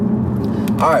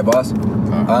All right, boss.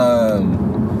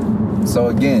 So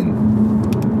again,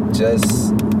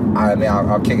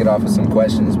 I'll kick it off with some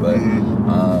questions, but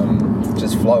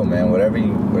just flow, man. Whatever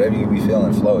you be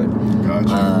feeling, flow it.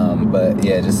 Gotcha. But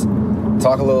yeah, just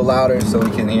talk a little louder so we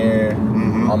can hear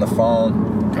on the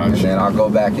phone. Gotcha. And then I'll go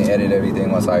back and edit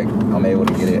everything once I'm able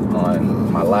to get it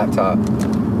on my laptop.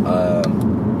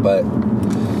 But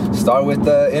start with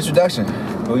the introduction.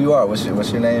 Who you are? What's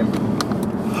your name?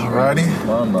 Alrighty.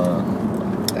 From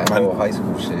that whole high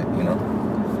school shit, you know.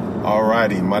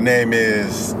 Alrighty. My name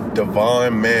is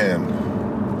Devon Mann.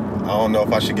 I don't know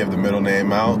if I should give the middle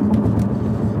name out.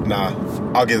 Nah,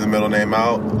 I'll give the middle name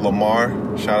out. Lamar.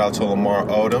 Shout out to Lamar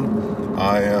Odom.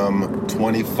 I am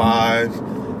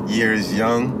 25 years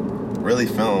young. Really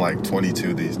feeling like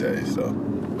 22 these days, so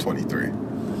 23.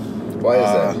 Why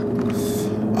is that?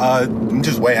 I'm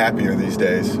just way happier these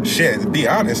days. Shit, to be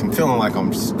honest, I'm feeling like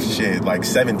I'm like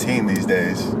 17 these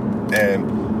days.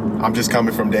 And I'm just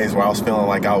coming from days where I was feeling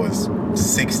like I was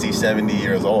 60, 70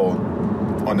 years old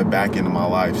on the back end of my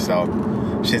life. So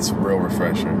shit's real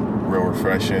refreshing.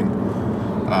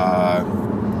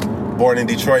 Born in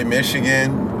Detroit,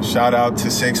 Michigan. Shout out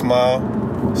to 6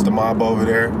 Mile. It's the mob over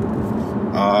there.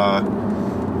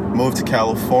 Moved to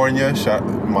California.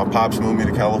 My pops moved me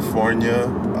to California.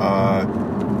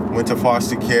 Went to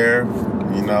foster care.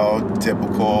 You know,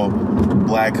 typical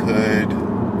black hood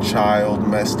child,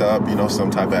 messed up, you know, some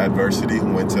type of adversity.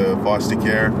 Went to foster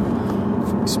care.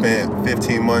 Spent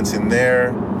 15 months in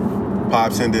there.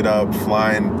 Pops ended up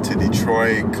flying to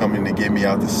Detroit, coming to get me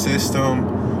out the system.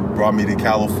 Brought me to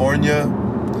California.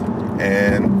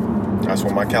 And that's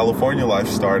when my California life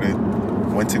started.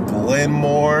 Went to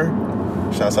Glenmore.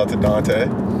 Shouts out to Dante.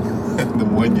 The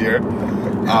 1 year.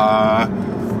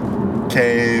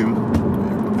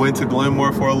 Went to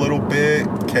Glenmore for a little bit.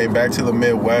 Came back to the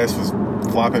Midwest. Was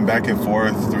flopping back and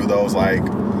forth through those like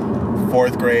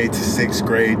 4th grade to 6th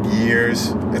grade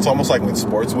years. It's almost like when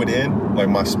sports would end, like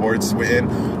my sports would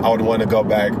end, I would want to go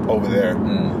back over there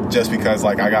just because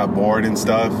like I got bored and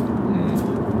stuff.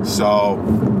 So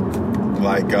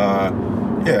like,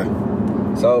 yeah.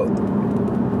 So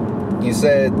you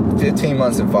said 15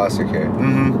 months in foster care.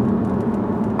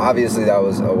 Obviously that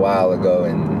was a while ago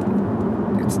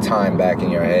and it's time back in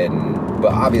your head.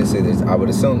 But obviously I would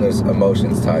assume there's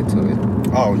emotions tied to it.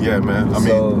 Oh yeah, man. I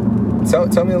mean,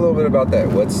 tell me a little bit about that.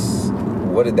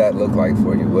 What did that look like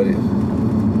for you?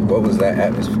 What was that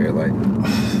atmosphere like?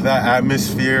 That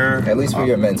atmosphere, at least for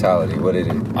your mentality, what did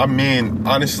it? I mean,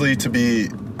 honestly, to be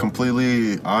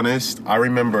completely honest, I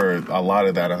remember a lot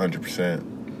of that 100%.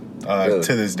 Really?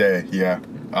 To this day, yeah.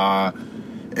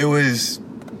 It was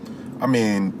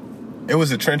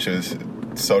the trenches,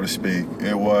 so to speak.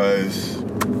 It was.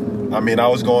 I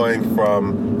was going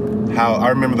from I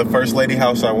remember the first lady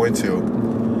house I went to.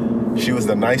 She was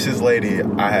the nicest lady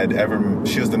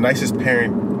she was the nicest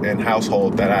parent and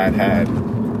household that I had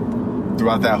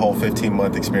throughout that whole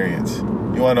 15-month experience.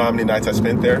 You want to know how many nights I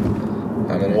spent there?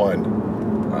 How many? 1.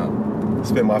 Wow.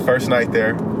 Spent my first night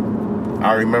there.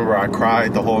 I remember I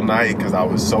cried the whole night because I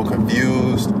was so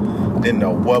confused. Didn't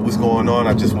know what was going on.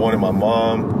 I just wanted my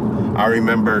mom. I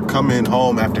remember coming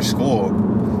home after school.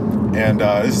 And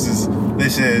this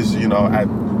is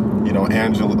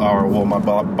Angela, my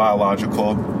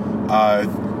biological,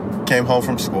 came home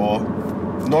from school.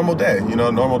 Normal day.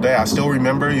 I still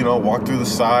remember, walk through the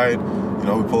side,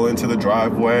 we pull into the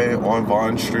driveway on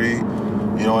Vaughn Street,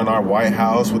 in our white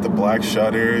house with the black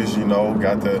shutters,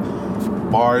 got the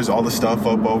bars, all the stuff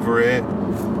up over it.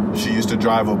 She used to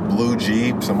drive a blue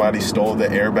Jeep. Somebody stole the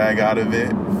airbag out of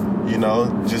it.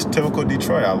 Just typical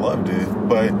Detroit. I loved it.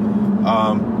 But,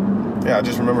 yeah, I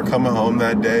just remember coming home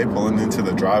that day, pulling into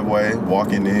the driveway,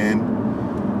 walking in,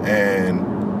 and,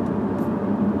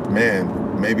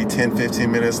 man, maybe 10,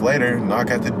 15 minutes later, knock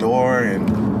at the door, and,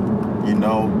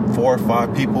 4 or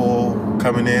 5 people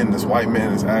coming in. This white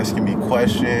man is asking me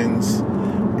questions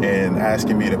and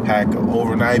asking me to pack an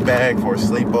overnight bag for a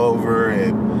sleepover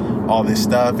and all this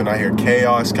stuff, and I hear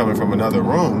chaos coming from another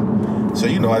room. So,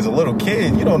 as a little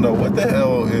kid, you don't know what the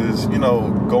hell is,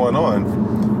 going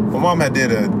on. My mom had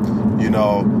did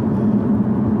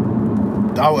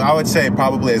I would say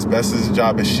probably as best as a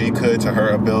job as she could to her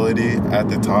ability at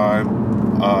the time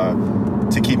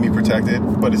to keep me protected.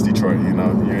 But it's Detroit,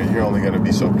 you're only going to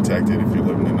be so protected if you're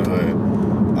living in the hood.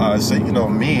 So,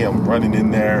 me, I'm running in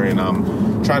there and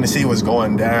I'm trying to see what's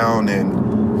going down, and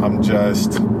I'm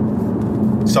just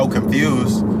so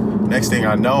confused. Next thing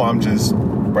I know, I'm just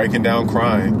breaking down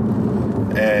crying.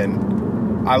 And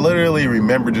I literally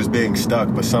remember just being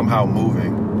stuck, but somehow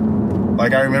moving.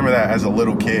 Like, I remember that as a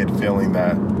little kid, feeling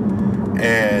that.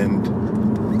 And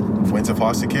went to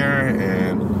foster care,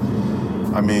 and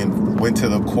I mean, went to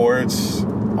the courts.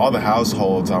 All the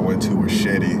households I went to were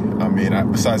shitty. I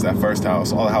mean, besides that first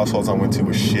house, all the households I went to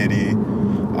were shitty.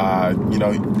 You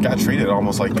know, you got treated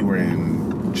almost like you were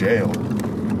in jail,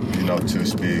 you know, to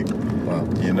speak. Wow.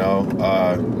 You know,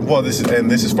 well, this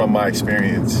is from my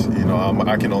experience. You know,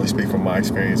 I can only speak from my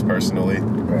experience personally.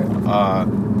 Right.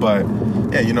 But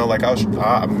yeah, you know, like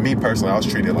me personally, I was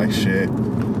treated like shit.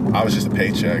 I was just a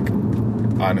paycheck.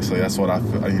 Honestly, that's what I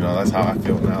feel. You know, that's how I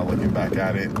feel now, looking back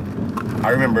at it. I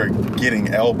remember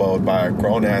getting elbowed by a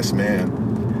grown ass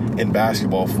man in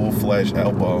basketball, full-fledged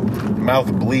elbow,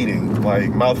 mouth bleeding,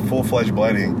 full-fledged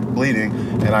bleeding,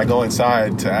 and I go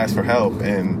inside to ask for help,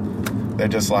 and they're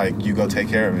just like, "You go take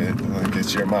care of it. Like,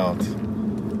 it's your mouth."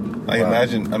 Like, wow.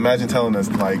 imagine telling us,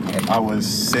 like, I was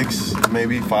 6,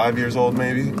 maybe 5 years old,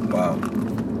 maybe. Wow.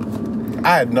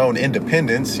 I had known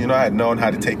independence. You know, I had known how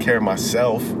to take care of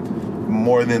myself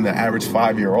more than the average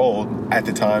 5-year-old at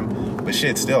the time. But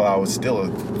shit, still, I was still a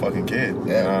fucking kid.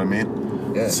 Yeah. You know what I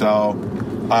mean? Yeah. So,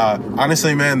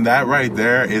 honestly, man, that right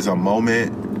there is a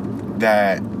moment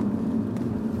that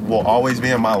will always be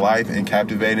in my life and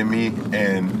captivated me,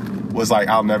 and was like,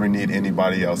 I'll never need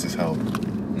anybody else's help.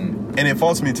 And it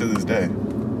faults me to this day.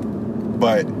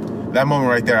 But that moment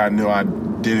right there, I knew I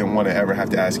didn't want to ever have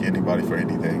to ask anybody for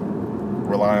anything,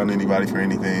 rely on anybody for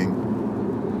anything.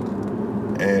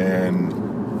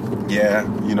 And yeah,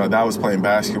 you know, that was playing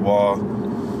basketball.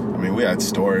 I mean, we had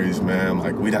stories, man.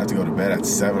 Like, we'd have to go to bed at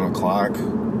 7 o'clock.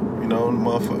 You know,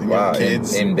 motherfucking Wow,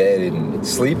 kids in bed and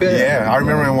sleeping? Yeah, I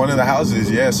remember in one of the houses.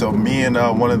 Yeah, so me and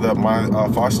one of my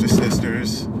foster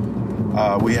sisters,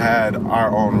 we had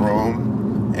our own room,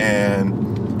 and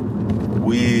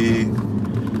we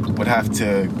would have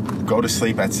to go to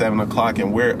sleep at 7 o'clock,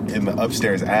 and we're in the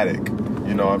upstairs attic.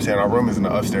 You know what I'm saying? Our room is in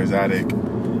the upstairs attic,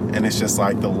 and it's just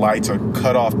like the lights are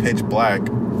cut off pitch black,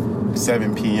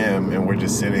 7 p.m., and we're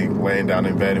just laying down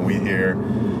in bed, and we hear,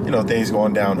 you know, things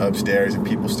going down upstairs and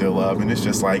people still up, and it's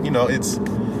just like, you know, it's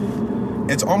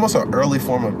almost an early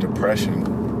form of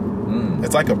depression.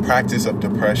 It's like a practice of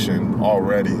depression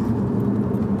already.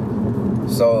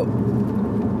 So,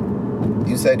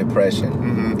 you say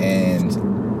depression,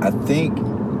 and I think,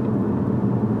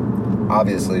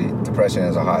 obviously, depression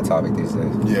is a hot topic these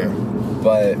days. Yeah.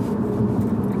 But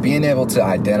being able to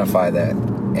identify that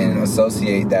and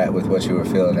associate that with what you were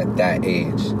feeling at that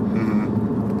age,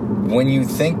 when you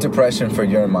think depression for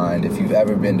your mind, if you've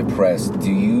ever been depressed,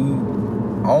 do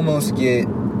you almost get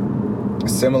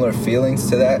similar feelings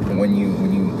to that when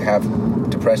you have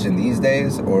depression these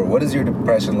days? Or what does your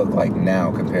depression look like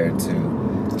now compared to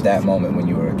that moment when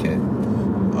you were a kid?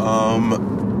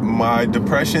 My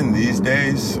depression these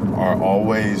days are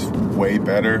always way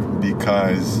better,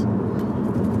 because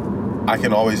I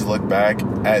can always look back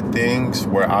at things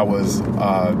where I was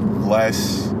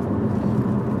less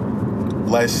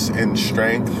in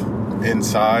strength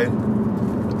inside.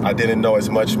 I didn't know as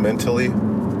much mentally,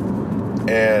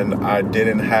 and I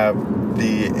didn't have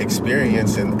the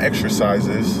experience and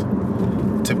exercises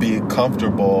to be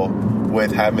comfortable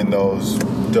with having those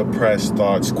depressed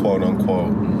thoughts, quote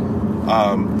unquote.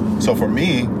 So for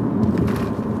me,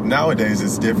 nowadays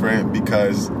it's different,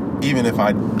 because even if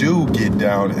I do get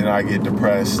down and I get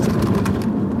depressed,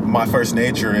 my first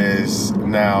nature is,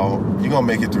 now you're gonna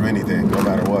make it through anything, no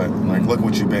matter what. Like, look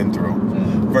what you've been through.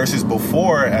 Versus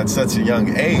before, at such a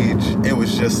young age, it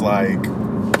was just like,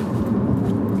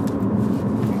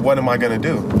 what am I gonna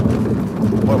do?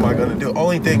 What am I gonna do?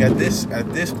 Only thing at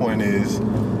this point is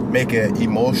make an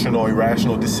emotional,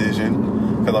 irrational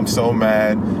decision, because I'm so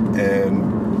mad,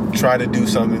 and try to do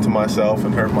something to myself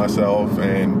and hurt myself,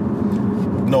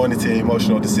 and knowing it's an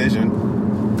emotional decision,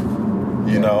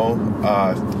 you know.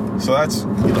 So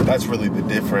that's really the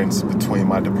difference between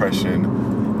my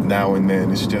depression now and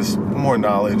then. It's just more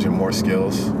knowledge and more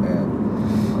skills. Yeah.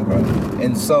 Okay.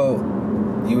 And so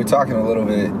you were talking a little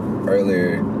bit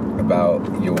earlier about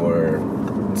your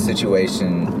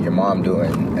situation, your mom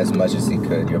doing as much as he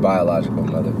could, your biological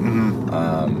mother.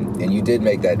 And you did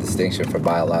make that distinction for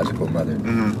biological mother.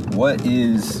 What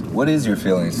is your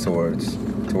feelings towards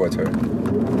her?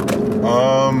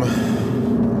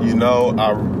 You know,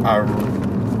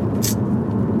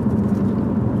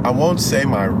 I won't say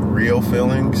my real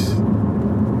feelings,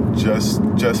 just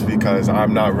because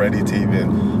I'm not ready to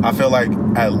even. I feel like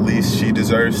at least she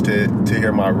deserves to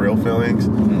hear my real feelings.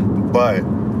 But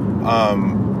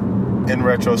in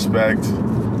retrospect,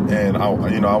 and I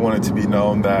want it to be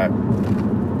known that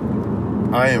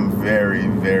I am very,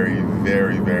 very,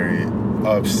 very, very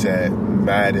upset,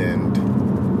 maddened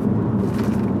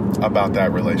about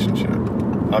that relationship.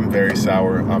 I'm very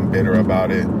sour. I'm bitter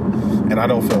about it. And I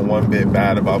don't feel one bit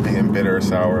bad about being bitter or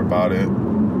sour about it.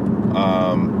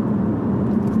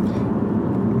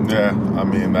 Yeah, I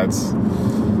mean, that's...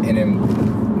 And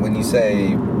then when you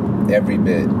say every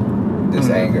bit this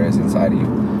anger is inside of you,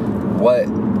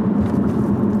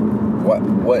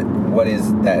 what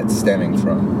is that stemming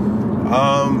from?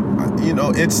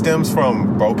 It stems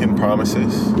from broken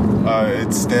promises.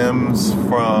 It stems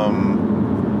from,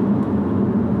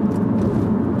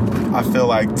 I feel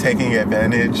like, taking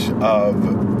advantage of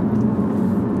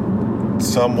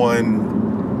someone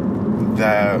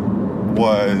that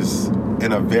was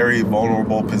in a very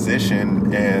vulnerable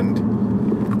position and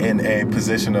in a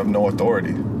position of no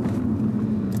authority.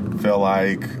 I feel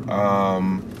like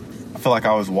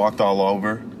I was walked all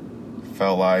over.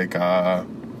 Felt like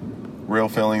real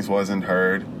feelings wasn't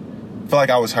heard. I feel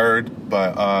like I was heard,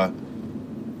 but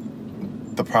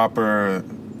the proper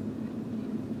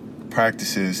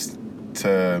practices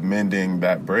to mending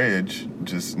that bridge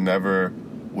just never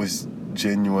was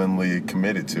genuinely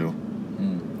committed to.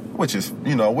 Which is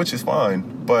fine,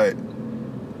 but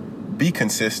be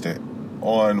consistent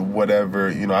on whatever,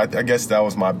 I guess that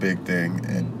was my big thing,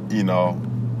 and,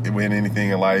 with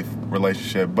anything in life,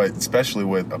 relationship, but especially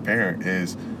with a parent,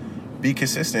 is be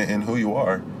consistent in who you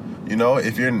are.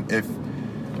 If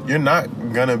you're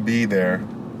not gonna be there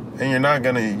and you're not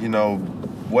gonna,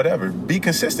 whatever, be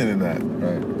consistent in that.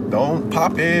 Right. Don't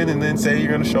pop in and then say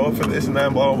you're gonna show up for this and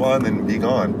that, blah, blah, blah, and then be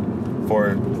gone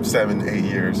for 7-8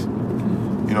 years.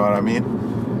 You know what I mean?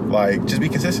 Like, just be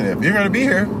consistent. If you're going to be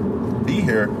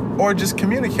here, or just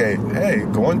communicate. Hey,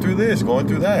 going through this, going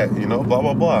through that, blah,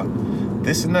 blah, blah.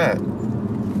 This and that.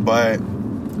 But,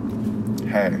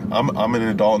 hey, I'm an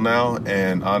adult now,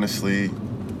 and honestly,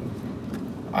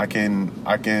 I can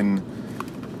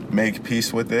make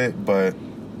peace with it, but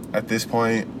at this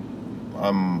point,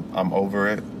 I'm over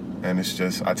it, and it's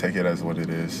just, I take it as what it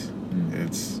is.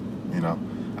 It's,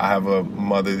 I have a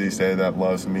mother these days that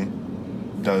loves me,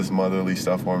 does motherly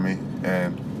stuff for me,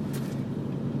 and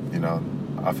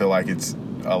I feel like it's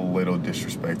a little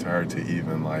disrespect to her to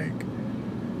even, like,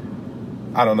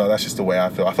 I don't know, that's just the way I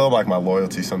feel. I feel like my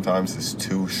loyalty sometimes is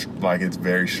it's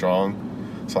very strong.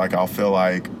 So, like, I'll feel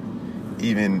like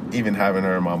even having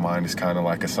her in my mind is kind of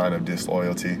like a sign of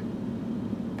disloyalty,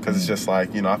 because it's just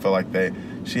like, I feel like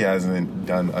she hasn't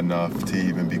done enough to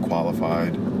even be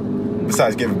qualified.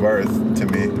 Besides giving birth to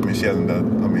me, she hasn't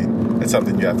done. It's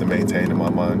something you have to maintain in my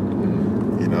mind,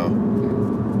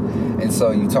 And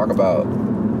so you talk about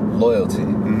loyalty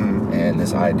and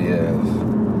this idea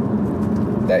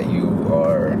of that you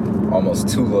are almost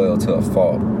too loyal to a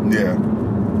fault. Yeah.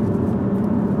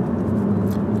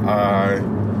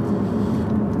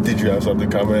 Did you have something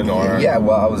coming, or? Yeah,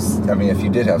 well, if you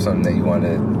did have something that you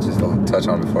wanted to just touch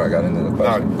on before I got into the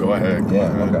question. Go ahead. Go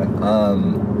ahead.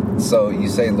 Okay. So you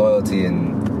say loyalty,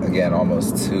 and again,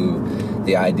 almost to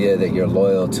the idea that you're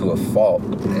loyal to a fault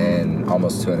and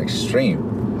almost to an extreme.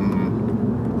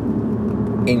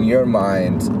 In your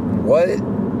mind, what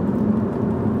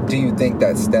do you think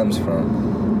that stems from?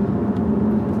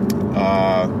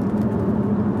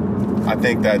 I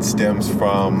think that stems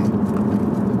from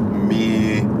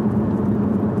me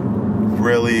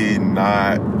really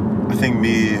not... I think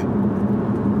me...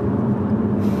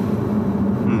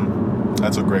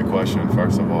 That's a great question,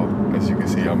 first of all. As you can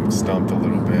see, I'm stumped a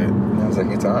little bit. Sounds like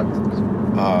your time.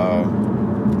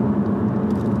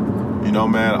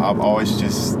 Man, I've always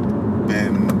just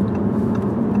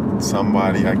been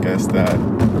somebody, I guess, that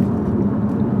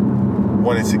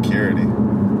wanted security.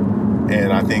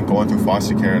 And I think going through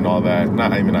foster care and all that,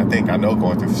 I know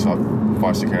going through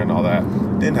foster care and all that,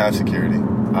 didn't have security,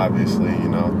 obviously,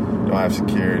 don't have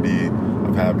security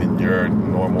of having your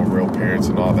normal real parents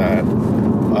and all that.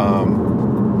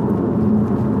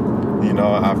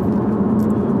 I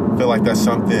feel like that's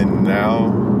something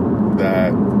now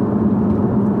that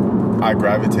I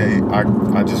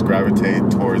just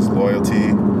gravitate towards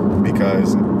loyalty,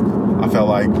 because I felt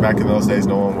like back in those days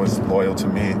no one was loyal to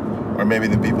me, or maybe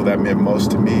the people that meant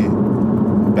most to me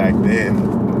back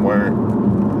then weren't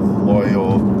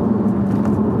loyal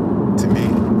to me,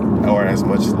 or as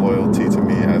much loyalty to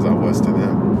me as I was to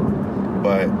them.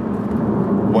 But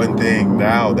one thing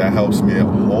now that helps me a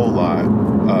whole lot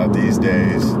these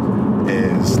days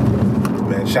is,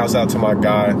 man, shouts out to my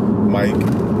guy Mike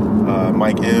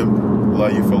M.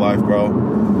 Love you for life, bro.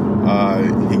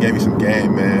 He gave me some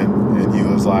game, man, and he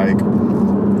was like,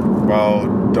 bro,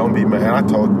 don't be mad. And I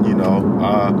told,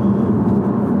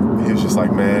 he was just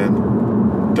like,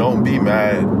 man, don't be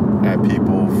mad at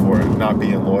people for not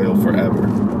being loyal forever.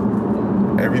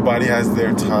 Everybody has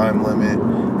their time limit.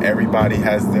 Everybody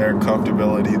has their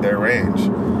comfortability, their range.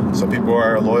 So people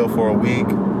are loyal for a week.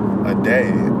 a day,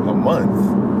 a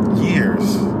month,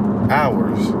 years,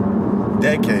 hours,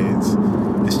 decades.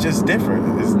 It's just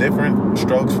different. It's different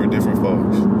strokes for different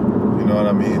folks. You know what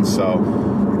I mean? So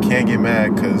you can't get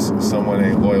mad because someone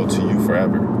ain't loyal to you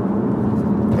forever.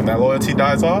 When that loyalty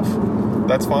dies off,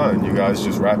 that's fine. You guys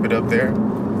just wrap it up there,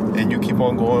 and you keep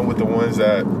on going with the ones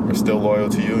that are still loyal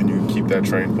to you, and you keep that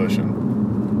train pushing.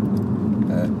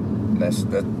 That's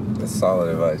solid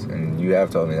advice, and you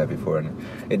have told me that before, and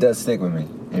it does stick with me.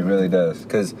 It really does,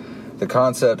 because the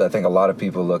concept I think a lot of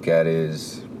people look at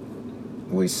is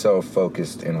we're so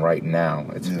focused in right now.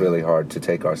 It's really hard to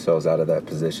take ourselves out of that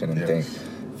position and think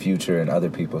future and other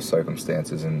people's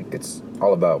circumstances, and it's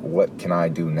all about what can I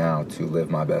do now to live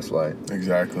my best life.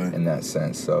 Exactly. In that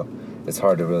sense, so it's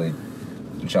hard to really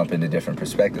jump into different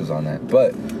perspectives on that.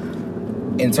 But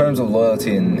in terms of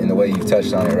loyalty and the way you've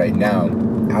touched on it right now,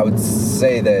 I would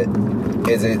say that,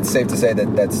 is it safe to say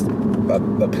that that's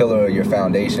a pillar of your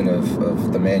foundation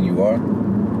of the man you are?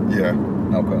 Yeah.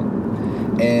 Okay.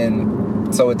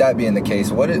 And so with that being the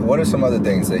case, what are some other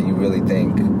things that you really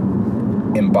think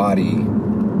embody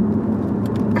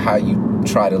how you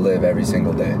try to live every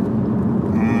single day?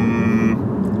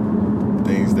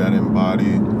 Things that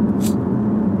embody,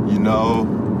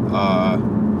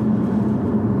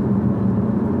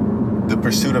 the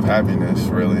pursuit of happiness,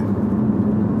 really.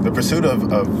 The pursuit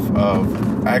of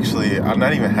actually,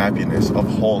 not even happiness, of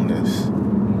wholeness.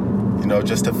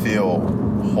 Just to feel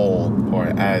whole or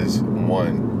as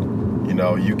one.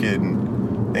 You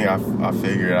can, I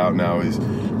figure it out now is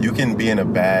you can be in a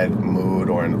bad mood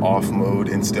or an off mood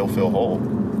and still feel whole.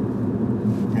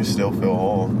 You still feel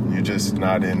whole. You're just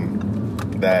not in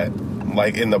that,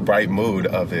 like in the bright mood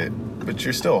of it, but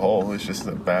you're still whole. It's just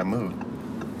a bad mood.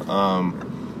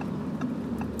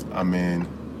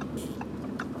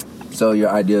 So your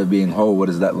idea of being whole, what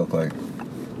does that look like?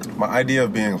 My idea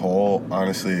of being whole,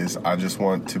 honestly, is I just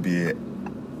want to be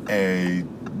a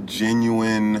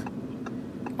genuine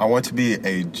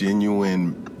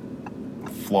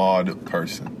flawed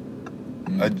person.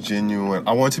 I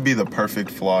want to be the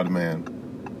perfect flawed man.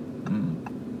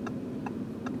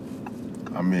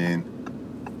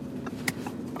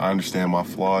 I understand my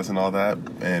flaws and all that,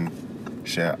 and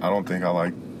shit, I don't think I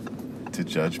like to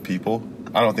judge people.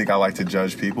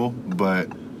 But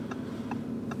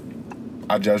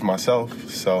I judge myself,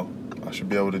 so I should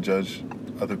be able to judge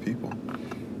other people.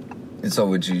 And so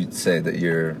would you say that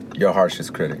you're your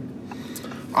harshest critic?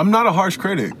 I'm not a harsh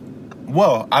critic.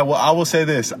 Well, I will say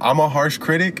this. I'm a harsh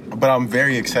critic, but I'm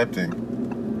very accepting.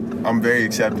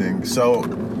 So,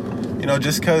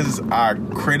 just because I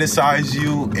criticize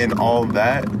you and all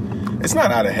that, it's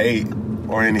not out of hate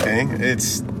or anything.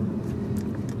 It's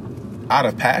out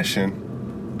of passion.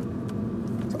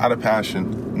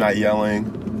 Not yelling.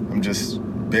 I'm just a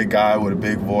big guy with a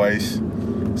big voice.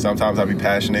 Sometimes I be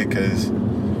passionate because,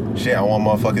 shit, I want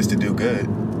motherfuckers to do good.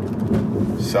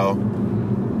 So,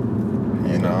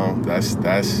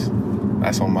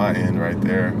 that's on my end right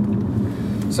there.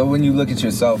 So when you look at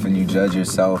yourself and you judge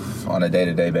yourself on a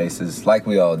day-to-day basis, like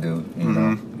we all do,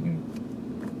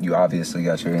 you obviously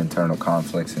got your internal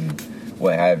conflicts and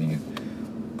what have you.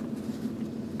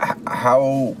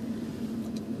 How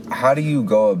do you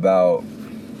go about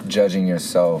judging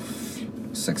yourself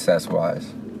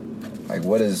success-wise? Like,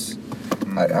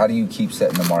 how do you keep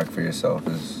setting the mark for yourself?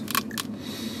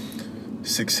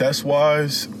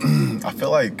 Success-wise, I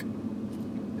feel like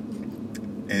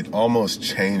it almost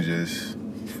changes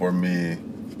for me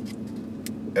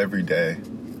every day.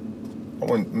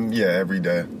 Every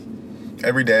day.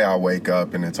 Every day I wake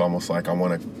up and it's almost like I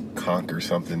want to conquer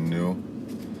something new.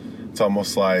 It's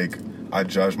almost like I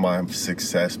judge my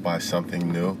success by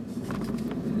something new,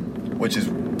 which is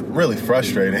really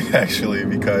frustrating, actually,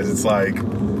 because it's like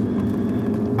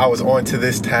I was on to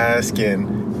this task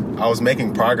and I was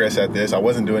making progress at this. I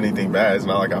wasn't doing anything bad. It's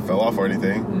not like I fell off or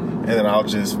anything. And then I'll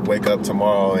just wake up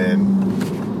tomorrow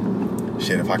and,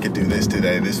 shit, if I could do this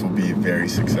today, this will be very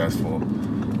successful.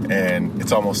 And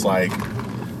it's almost like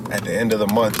at the end of the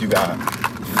month, you got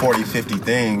 40, 50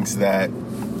 things that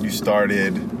you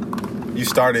started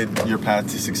your path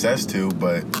to success to,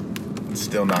 but it's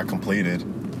still not completed.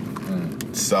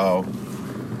 So,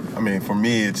 for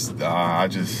me, it's I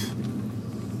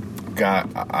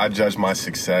judge my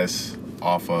success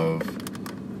off of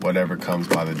whatever comes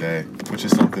by the day, which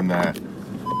is something that,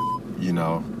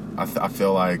 I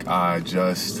feel like I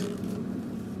just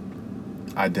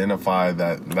identify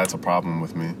that that's a problem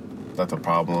with me. That's a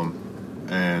problem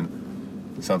and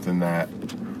something that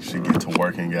should get to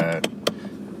working at.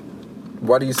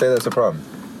 Why do you say that's a problem?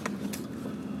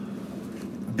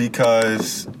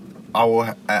 Because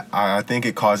I think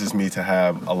it causes me to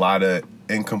have a lot of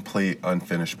incomplete,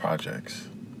 unfinished projects.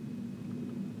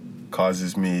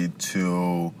 Causes me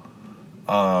to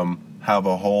have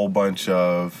a whole bunch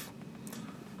of,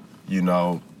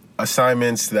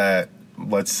 assignments that,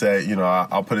 let's say,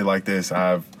 I'll put it like this. I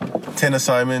have 10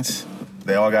 assignments.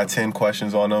 They all got 10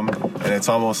 questions on them. And it's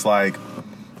almost like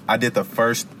I did the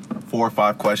first 4 or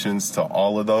 5 questions to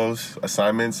all of those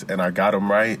assignments, and I got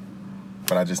them right,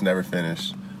 but I just never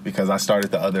finished because I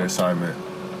started the other assignment.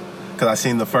 Because I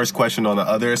seen the first question on the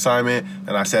other assignment,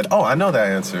 and I said, oh, I know that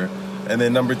answer. And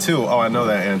then number 2, oh, I know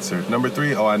that answer. Number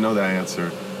 3, oh, I know that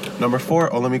answer. Number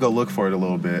 4, oh, let me go look for it a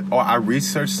little bit. Oh, I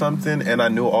researched something, and I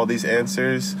knew all these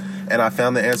answers, and I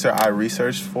found the answer I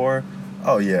researched for.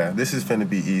 Oh, yeah, this is finna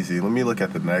be easy. Let me look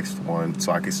at the next one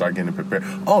so I can start getting prepared.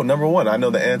 Oh, number 1, I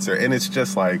know the answer. And it's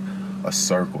just like a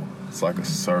circle. It's like a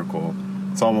circle.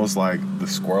 It's almost like the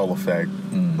squirrel effect.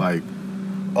 Like,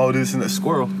 oh, this is a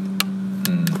squirrel.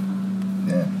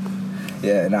 Yeah.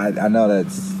 Yeah, and I know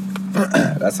that's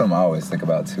that's something I always think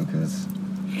about, too, because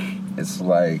it's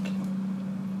like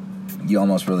you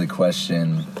almost really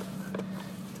question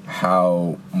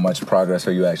how much progress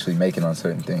are you actually making on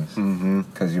certain things,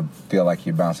 because you feel like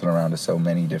you're bouncing around to so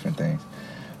many different things.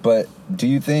 But do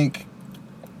you think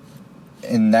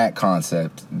in that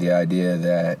concept, the idea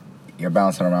that you're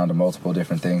bouncing around to multiple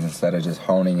different things instead of just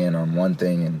honing in on one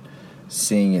thing and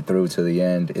seeing it through to the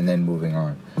end and then moving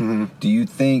on, do you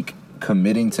think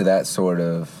committing to that sort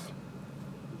of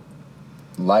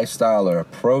lifestyle or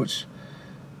approach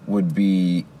would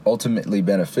be ultimately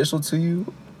beneficial to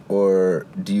you? Or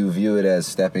do you view it as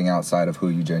stepping outside of who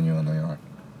you genuinely are?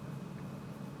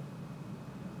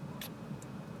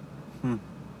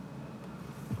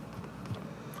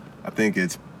 I think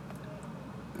it's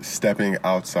stepping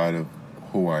outside of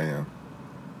who I am.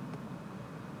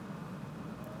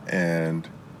 And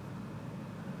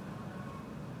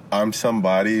I'm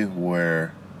somebody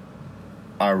where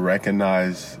I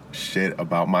recognize shit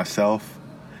about myself,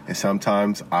 and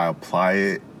sometimes I apply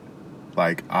it.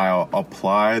 Like, I'll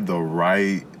apply the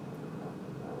right,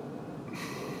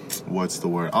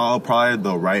 I'll apply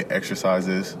the right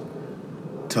exercises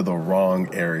to the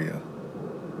wrong area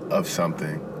of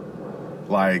something.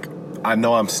 Like, I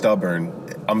know I'm stubborn.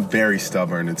 I'm very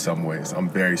stubborn in some ways. I'm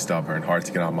very stubborn, hard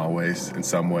to get out of my ways in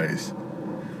some ways.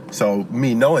 So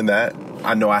me knowing that,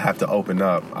 I know I have to open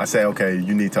up. I say, okay,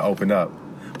 you need to open up.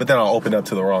 But then I'll open up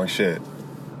to the wrong shit.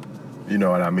 You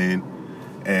know what I mean?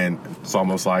 And it's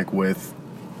almost like with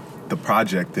the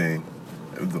project thing,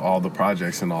 all the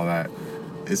projects and all that,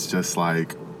 it's just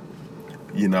like,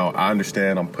 I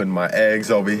understand I'm putting my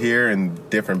eggs over here in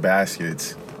different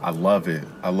baskets. I love it.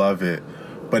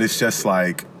 But it's just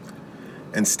like,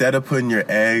 instead of putting your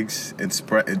eggs and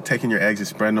taking your eggs and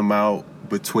spreading them out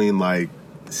between like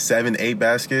 7, 8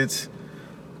 baskets,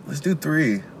 let's do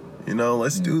 3.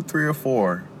 Let's do 3 or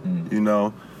 4.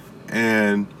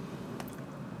 And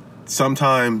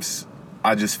sometimes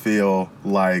I just feel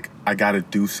like I got to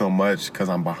do so much because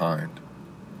I'm behind.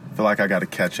 I feel like I got to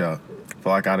catch up. I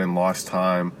feel like I done lost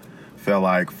time. I feel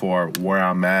like for where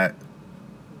I'm at,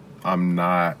 I'm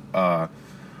not,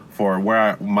 for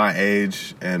my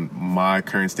age and my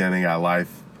current standing at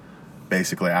life,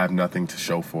 basically I have nothing to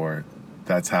show for it.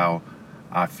 That's how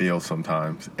I feel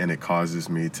sometimes. And it causes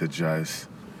me to just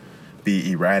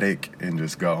be erratic and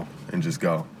just go.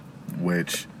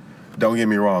 Which, don't get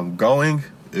me wrong,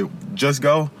 just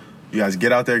go. You guys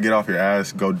get out there, get off your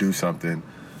ass, go do something.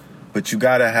 But you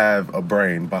gotta have a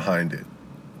brain behind it.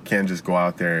 Can't just go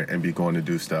out there and be going to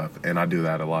do stuff. And I do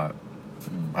that a lot.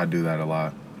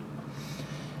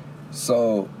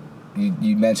 So,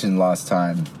 you mentioned lost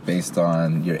time based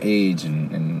on your age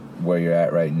and where you're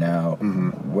at right now.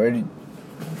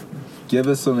 Give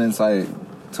us some insight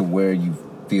to where you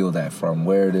feel that from.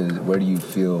 Where do you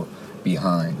feel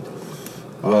behind?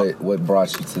 What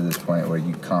brought you to this point where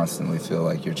you constantly feel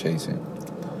like you're chasing?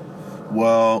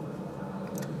 Well,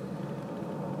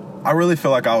 I really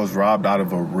feel like I was robbed out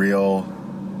of a real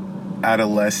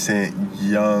adolescent,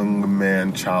 young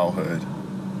man childhood.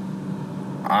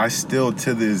 I still,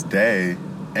 to this day,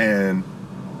 and,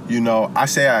 I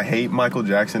say I hate Michael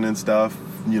Jackson and stuff,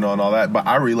 and all that, but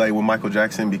I relate with Michael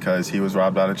Jackson because he was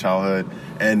robbed out of childhood.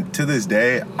 And to this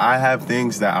day, I have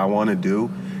things that I want to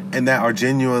do and that are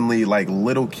genuinely like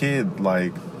little kid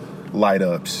like light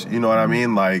ups. You know what I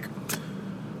mean? Like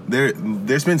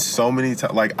there's been so many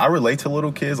times, like I relate to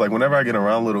little kids. Like whenever I get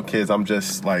around little kids, I'm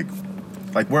just like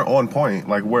we're on point.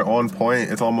 Like we're on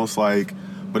point. It's almost like,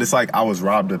 but it's like I was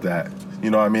robbed of that. You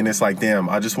know what I mean? It's like, damn,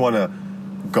 I just want to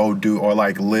go do or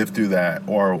like live through that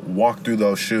or walk through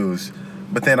those shoes.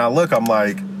 But then I look, I'm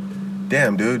like,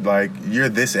 damn, dude, like, you're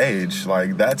this age.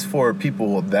 Like, that's for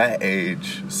people that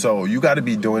age. So you got to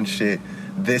be doing shit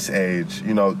this age.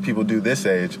 You know, people do this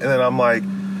age. And then I'm like,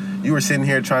 you were sitting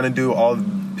here trying to do all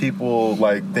people,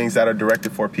 like, things that are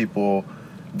directed for people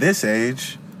this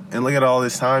age. And look at all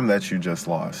this time that you just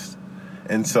lost.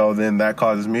 And so then that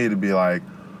causes me to be like,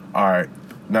 all right,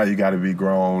 now you got to be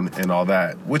grown and all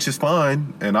that, which is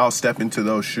fine. And I'll step into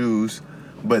those shoes.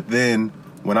 But then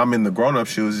when I'm in the grown-up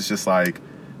shoes, it's just like,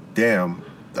 damn,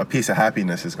 a piece of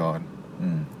happiness is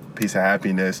gone. Piece of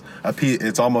happiness.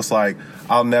 It's almost like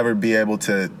I'll never be able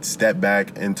to step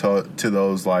back into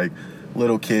those like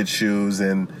little kid shoes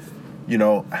and, you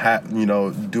know,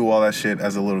 do all that shit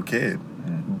as a little kid.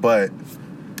 But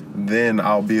then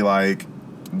I'll be like,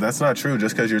 that's not true.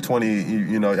 Just because you're 20,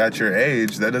 you know, at your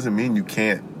age, that doesn't mean you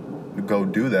can't go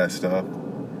do that stuff.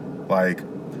 Like,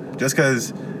 just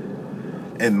because,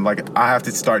 and like, I have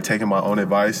to start taking my own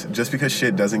advice. Just because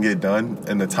shit doesn't get done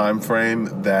in the time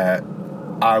frame that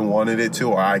I wanted it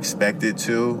to, or I expect it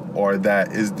to, or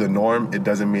that is the norm, it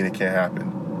doesn't mean it can't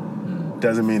happen. It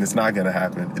doesn't mean it's not gonna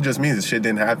happen. It just means the shit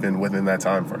didn't happen within that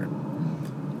time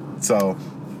frame. So,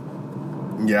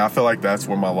 yeah, I feel like that's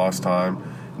where my lost time.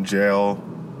 Jail,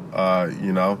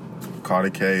 you know, caught a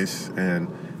case and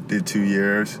did 2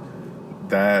 years.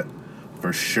 That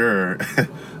for sure,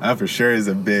 that for sure is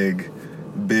a big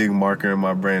marker in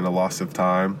my brain, a loss of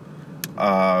time.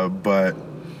 But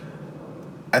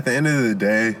at the end of the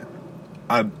day,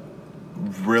 I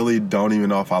really don't even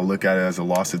know if I look at it as a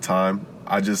loss of time.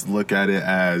 I just look at it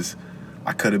as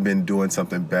I could have been doing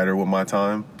something better with my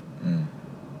time.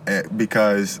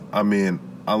 Because, I mean,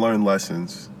 I learned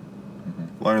lessons.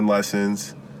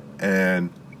 And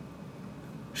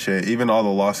shit, even all the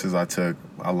losses I took,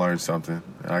 I learned something.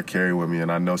 And I carry with me,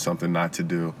 and I know something not to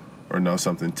do or know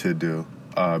something to do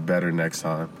better next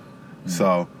time.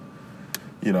 So,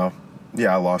 you know,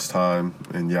 yeah, I lost time,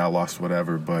 and yeah, I lost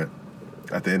whatever, but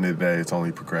at the end of the day, it's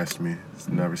only progressed me. It's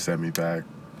never set me back.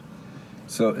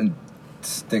 So, in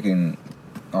sticking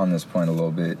on this point a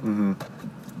little bit,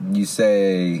 you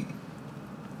say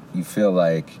you feel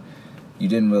like you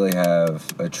didn't really have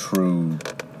a true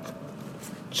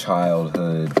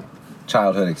childhood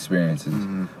experiences.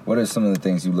 What are some of the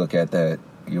things you look at that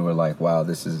you were like, wow,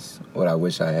 this is what I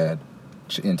wish I had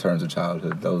in terms of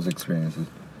childhood, those experiences?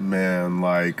 Man,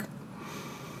 like,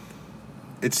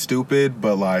 it's stupid,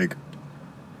 but like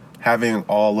having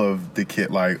all of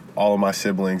my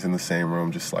siblings in the same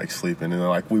room, just like sleeping, and then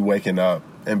like we waking up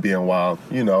and being wild.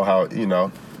 You know how, you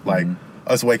know, like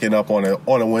us waking up on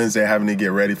a Wednesday having to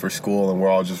get ready for school, and we're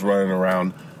all just running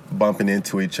around bumping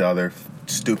into each other,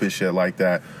 stupid shit like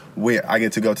that. I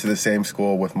get to go to the same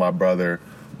school with my brother,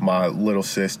 my little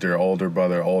sister, older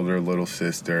brother, older little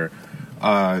sister.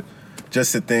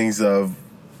 Just the things of,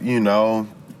 you know,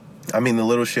 I mean, the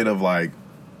little shit of like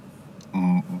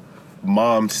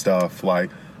mom stuff, like,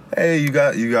 hey, you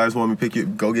guys want me to pick you,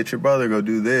 go get your brother, go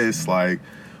do this, like,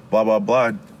 blah, blah,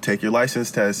 blah, take your license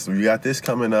test, you got this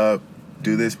coming up,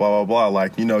 do this, blah, blah, blah.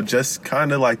 Like, you know, just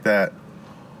kind of like that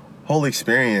whole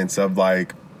experience of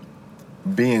like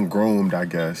being groomed, I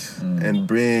guess, and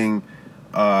being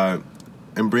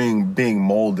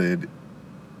molded,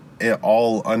 it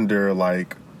all under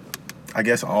like, I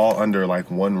guess all under like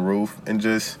one roof, and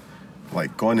just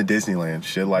like going to Disneyland,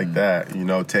 shit like that, you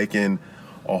know, taking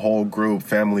a whole group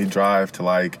family drive to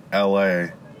like LA,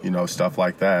 you know, stuff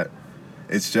like that.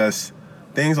 It's just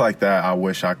things like that I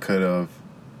wish I could have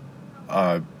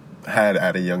had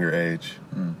at a younger age.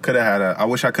 I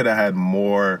wish I could have had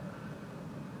more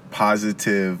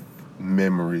positive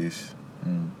memories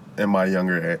in my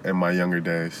younger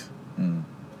days.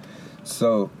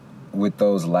 So with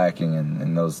those lacking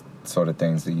and those sort of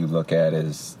things that you look at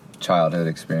as childhood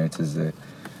experiences that,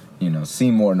 you know,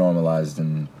 seem more normalized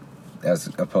and as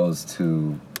opposed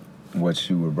to what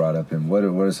you were brought up in, what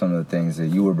are some of the things that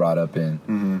you were brought up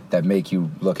in that make you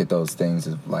look at those things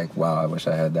as like, wow, I wish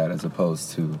I had that, as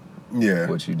opposed to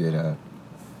what you did have?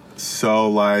 So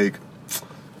like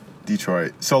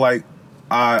Detroit. So like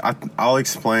I'll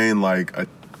explain like a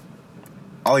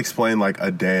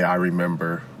day I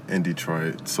remember in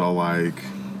Detroit. So like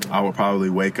I would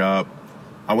probably wake up.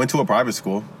 I went to a private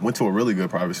school. Went to a really good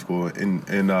private school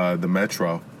in the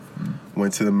Metro.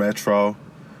 Went to the Metro.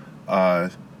 I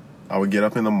would get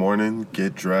up in the morning,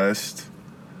 get dressed.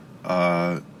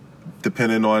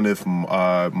 Depending on if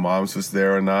Moms was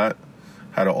there or not.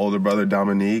 Had an older brother,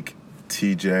 Dominique.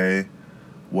 TJ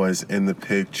was in the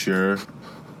picture.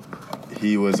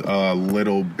 He was a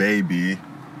little baby.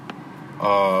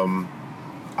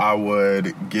 I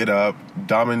would get up.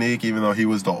 Dominique, even though he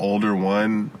was the older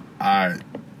one, I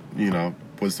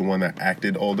was the one that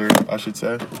acted older, I should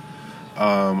say.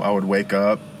 I would wake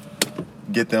up,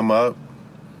 get them up,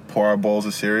 pour our bowls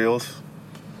of cereals,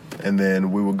 and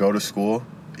then we would go to school.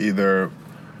 Either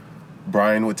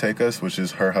Brian would take us, which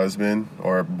is her husband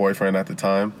or boyfriend at the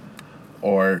time,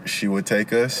 or she would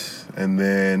take us, and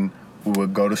then we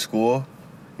would go to school,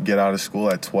 get out of school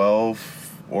at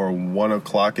 12 or 1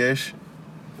 o'clock-ish.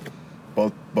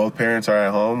 Both parents are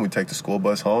at home. We take the school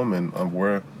bus home, and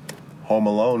we're home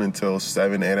alone until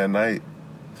 7, 8 at night.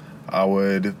 I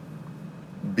would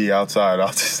be outside. I'll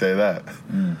just say that.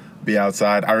 Be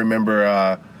outside. I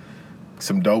remember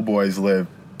some doughboys lived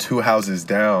 2 houses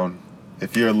down.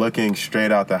 If you're looking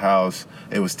straight out the house,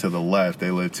 it was to the left.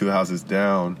 They lived 2 houses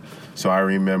down. So I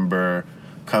remember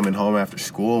coming home after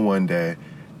school one day,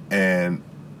 and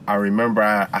I remember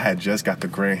I had just got the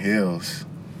Grant Hills.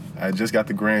 And I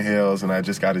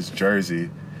just got his jersey.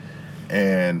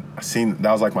 And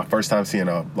that was like my first time seeing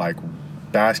a like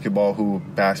basketball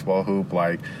hoop,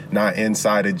 like not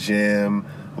inside a gym,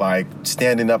 like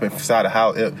standing up inside a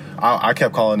house. I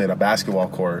kept calling it a basketball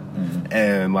court.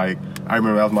 And like I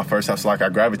remember that was my first time, so like I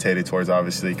gravitated towards,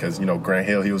 obviously, because Grant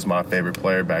Hill, he was my favorite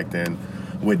player back then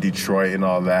with Detroit and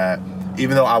all that.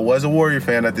 Even though I was a Warrior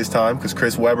fan at this time, because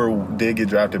Chris Webber did get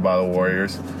drafted by the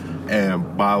Warriors,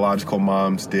 and biological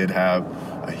moms did have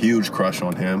a huge crush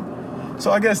on him.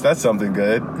 So I guess that's something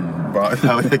good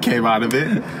that came out of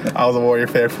it. I was a Warrior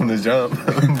fan from the jump.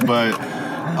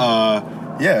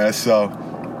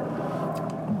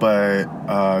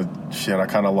 Shit, I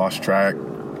kind of lost track.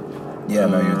 Yeah,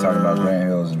 no, you were talking about Grant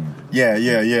Hills.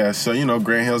 Yeah. So,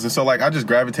 Grant Hills. And so, like, I just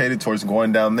gravitated towards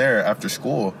going down there after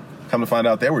school. Come to find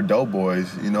out, they were dope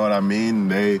boys. You know what I mean?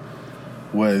 They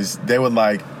would,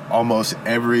 like, almost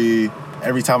every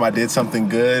time I did something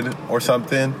good or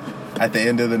something, at the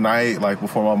end of the night, like,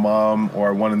 before my mom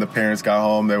or one of the parents got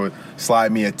home, they would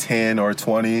slide me a 10 or a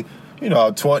 20.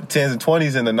 10s and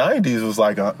 20s in the 90s was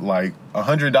like $100,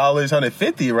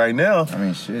 $150 right now. I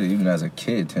mean, shit, even as a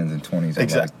kid, 10s and 20s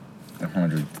are like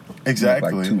 100.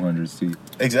 Exactly. Like 200 seats.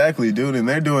 Exactly, dude. And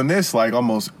they're doing this like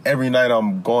almost every night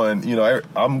I'm going,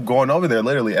 I'm going over there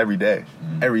literally every day.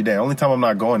 Every day. Only time I'm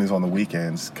not going is on the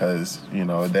weekends because, they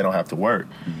don't have to work.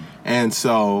 And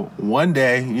so one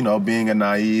day, being a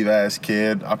naive-ass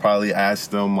kid, I probably asked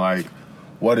them, like,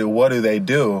 what do they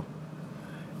do?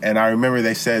 And I remember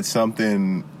they said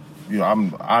something,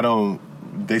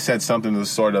 they said something to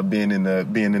sort of being in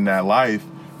that life.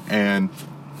 And,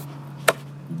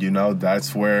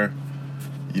 that's where,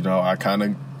 I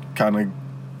kind of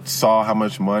saw how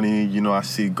much money, I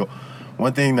see go.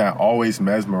 One thing that always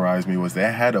mesmerized me was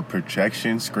they had a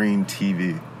projection screen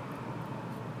TV.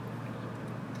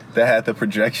 They had the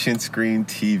projection screen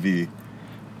TV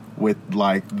with,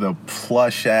 like, the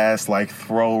plush-ass, like,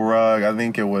 throw rug. I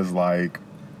think it was, like...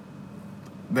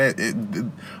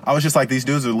 I was just like, these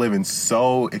dudes are living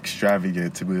so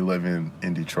extravagant to be living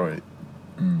in Detroit.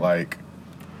 Like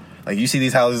you see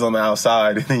these houses on the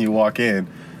outside, and then you walk in.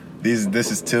 This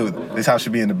house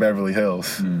should be in the Beverly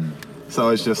Hills. So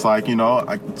it's just like,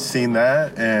 I seen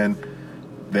that, and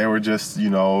they were just,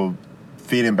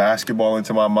 feeding basketball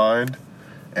into my mind.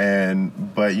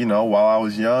 But while I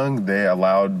was young, they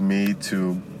allowed me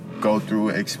to go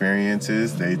through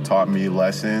experiences. They taught me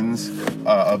lessons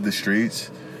of the streets.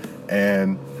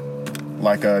 And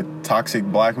like a toxic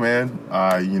black man,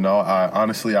 I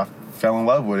fell in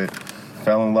love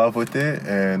with it.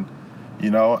 And,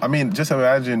 just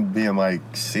imagine being like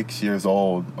 6 years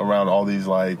old around all these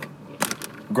like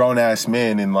grown ass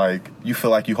men, and like you feel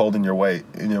like you holding your weight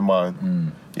in your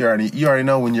mind. You already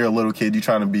know when you're a little kid, you're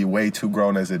trying to be way too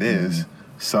grown as it is.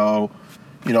 So,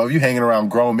 if you're hanging around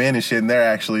grown men and shit, and they're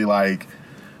actually like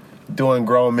doing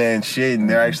grown man shit, and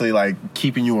they're actually like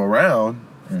keeping you around,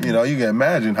 you can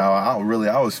imagine how I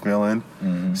was feeling.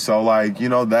 So like,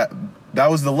 that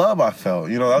was the love I felt.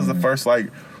 That was the first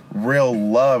like real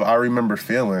love I remember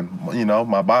feeling.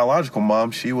 My biological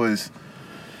mom, she could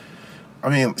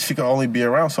only be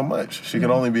around so much. She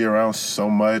could only be around so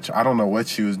much. I don't know what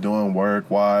she was doing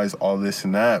work-wise, all this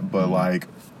and that, but like,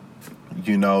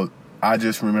 I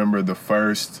just remember the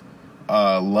first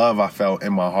love I felt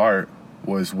in my heart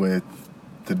was with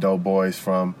the dope boys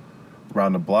from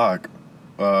around the block.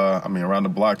 Around the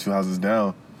block, 2 houses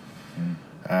down.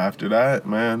 After that,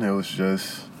 man, it was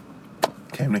just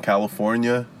came to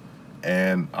California,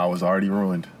 and I was already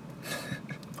ruined.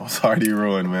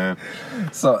 Man.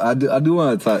 So I do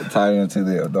want to tie into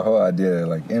the whole idea of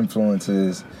like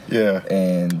influences,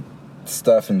 and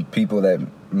stuff and people that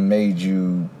made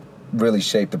you really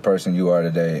shape the person you are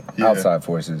today, outside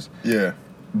forces. Yeah.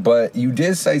 But you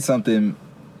did say something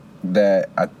that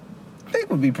think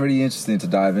would be pretty interesting to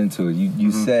dive into it.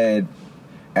 You said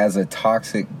as a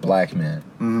toxic black man.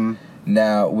 Mm-hmm.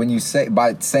 Now, when you say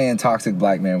by saying toxic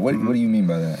black man, what do you mean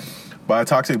by that? By a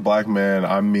toxic black man,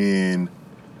 I mean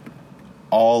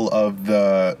all of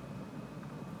the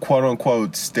quote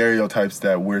unquote stereotypes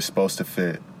that we're supposed to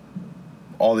fit.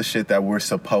 All the shit that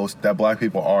that black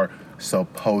people are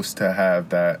supposed to have,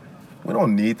 that we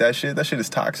don't need that shit. That shit is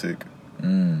toxic.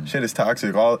 Shit is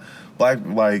toxic. All black,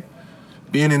 like,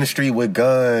 being in the street with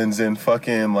guns and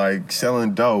fucking, like,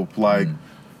 selling dope. Like,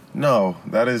 no,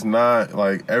 that is not,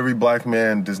 like, every black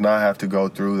man does not have to go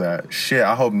through that. Shit,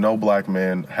 I hope no black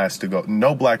man has to go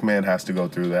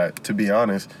through that, to be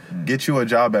honest. Get you a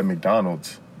job at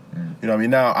McDonald's. You know what I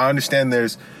mean? Now, I understand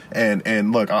there's,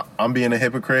 and look, I'm being a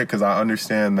hypocrite because I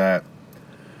understand that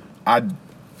I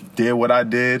did what I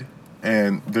did,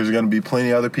 and there's going to be plenty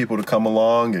of other people to come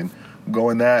along and go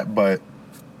in that, but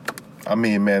I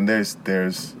mean, man, there's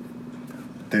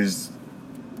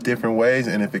different ways,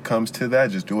 and if it comes to that,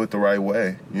 just do it the right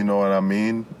way. You know what I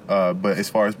mean? But as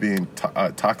far as being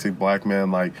a toxic black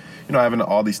man, like, you know, having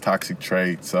all these toxic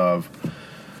traits of,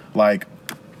 like,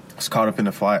 I was caught up in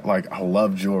the fight. Like, I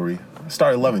love jewelry. I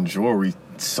started loving jewelry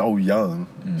so young.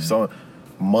 So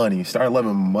money. Started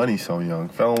loving money so young.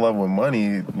 Fell in love with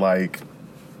money, like,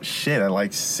 shit, at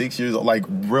like 6 years old. Like,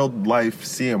 real life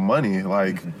seeing money.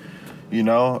 Like, you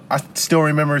know, I still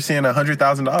remember seeing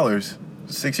 $100,000.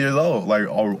 6 years old, like,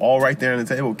 all right there on the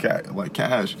table, like,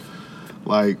 cash.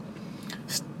 Like,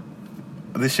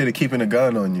 this shit of keeping a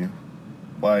gun on you.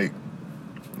 Like,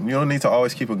 you don't need to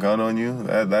always keep a gun on you.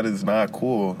 That is not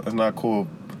cool. That's not cool,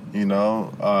 you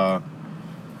know?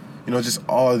 Just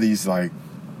all of these, like,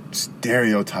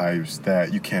 stereotypes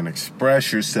that you can't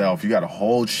express yourself. You gotta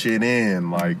hold shit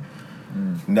in. Like,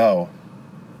 no,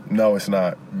 it's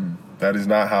not. That is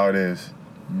not how it is.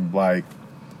 Like,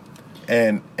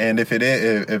 and if it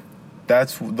is, if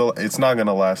that's it's not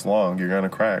gonna last long. You're gonna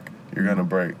crack. You're gonna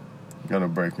break.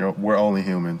 We're only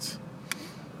humans.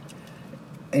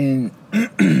 And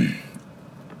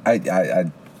I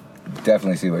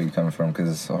definitely see where you're coming from, because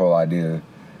it's the whole idea of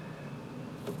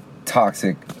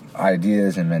toxic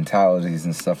ideas and mentalities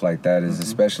and stuff like that is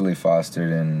especially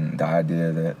fostered in the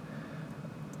idea that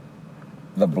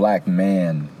the black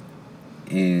man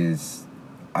is,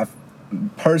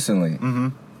 personally,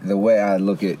 the way I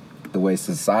look at the way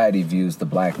society views the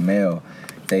black male,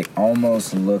 they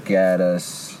almost look at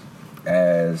us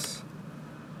as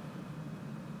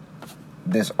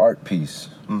this art piece,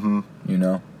 you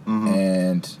know?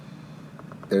 And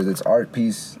there's this art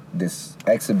piece, this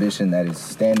exhibition that is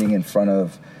standing in front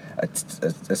of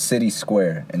a city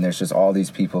square, and there's just all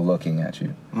these people looking at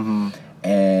you.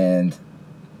 And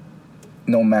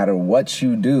no matter what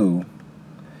you do,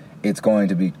 it's going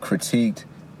to be critiqued,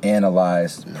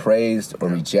 analyzed, praised, or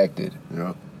rejected.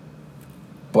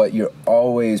 But you're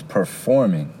always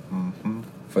performing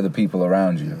for the people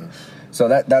around you. So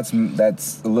that's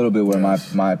a little bit where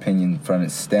my opinion from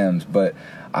it stems. But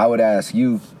I would ask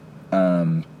you,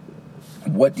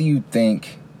 what do you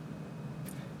think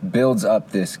builds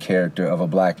up this character of a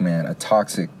black man, a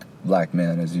toxic black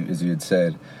man, as you had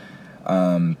said,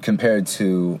 compared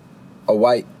to a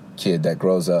white kid that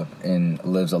grows up and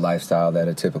lives a lifestyle that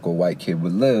a typical white kid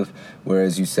would live,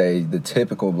 whereas you say the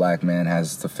typical black man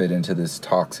has to fit into this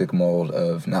toxic mold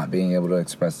of not being able to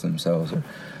express themselves, or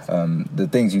the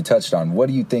things you touched on. What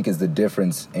do you think is the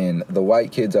difference in the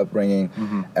white kid's upbringing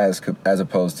as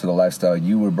opposed to the lifestyle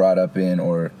you were brought up in,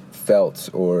 or felt,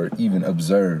 or even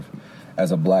observed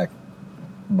as a black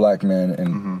man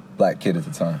and black kid at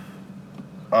the time?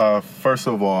 First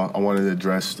of all, I wanted to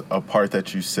address a part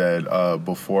that you said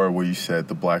before, where you said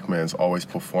the black man's always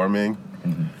performing.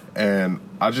 And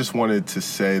I just wanted to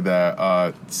say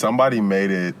that somebody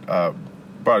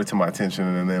brought it to my attention,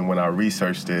 and then when I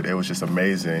researched it, it was just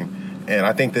amazing. And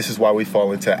I think this is why we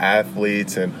fall into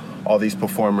athletes and all these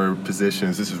performer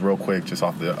positions. This is real quick, just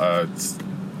off the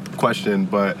question,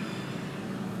 but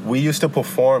we used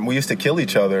to kill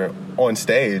each other on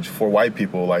stage for white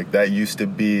people. Like, that used to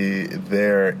be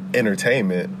their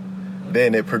entertainment.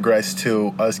 Then it progressed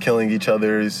to us killing each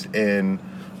other's in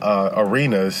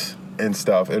arenas and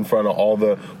stuff in front of all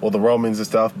the Romans and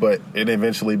stuff, but it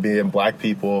eventually being black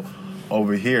people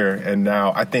over here. And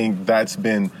now I think that's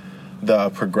been the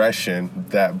progression,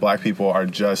 that black people are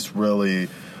just really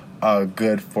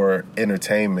good for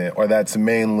entertainment, or that's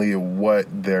mainly what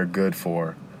they're good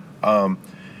for.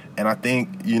 And I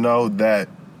think, that,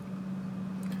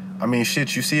 I mean,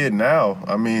 shit, you see it now.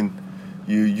 I mean,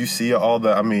 you see you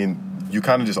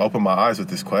kind of just opened my eyes with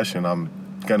this question. I'm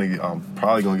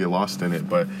probably gonna get lost in it,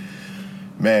 but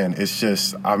man, it's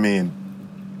just, I mean,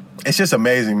 it's just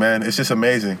amazing, man. It's just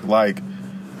amazing, like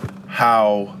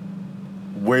how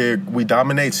we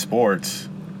dominate sports,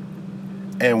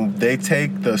 and they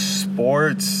take the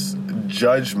sports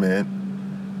judgment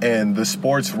and the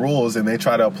sports rules, and they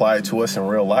try to apply it to us in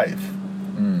real life.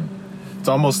 It's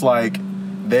almost like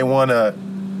they want us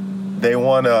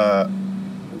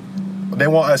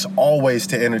always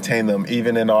to entertain them,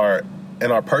 even in our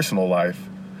personal life,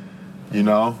 you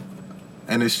know.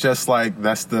 And it's just like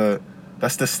that's the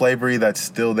slavery that's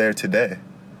still there today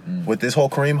with this whole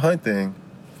Kareem Hunt thing.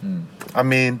 I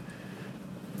mean,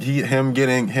 them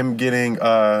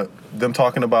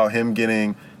talking about him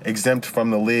getting exempt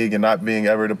from the league and not being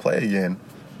ever to play again.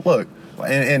 Look,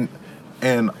 and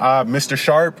Mr.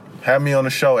 Sharp had me on the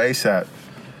show ASAP.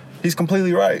 He's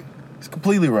completely right. He's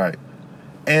completely right.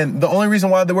 And the only reason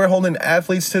why we're holding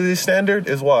athletes to this standard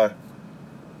is why?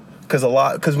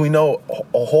 Because we know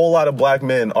a whole lot of black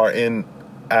men are in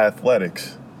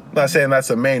athletics. I'm not saying that's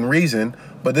the main reason,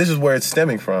 but this is where it's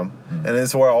stemming from. And this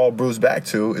is where it all brews back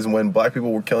to, is when black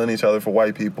people were killing each other for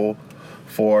white people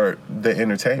for the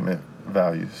entertainment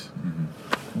values.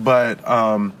 But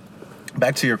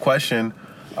back to your question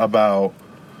about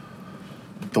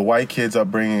the white kids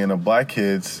upbringing and the black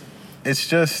kids, it's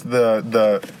just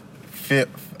the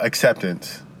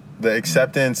acceptance. The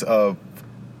acceptance of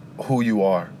who you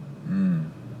are.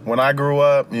 When I grew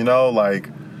up, you know, like,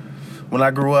 when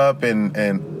I grew up and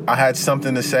I had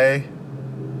something to say,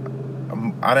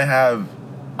 I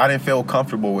didn't feel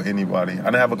comfortable with anybody. I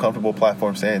didn't have a comfortable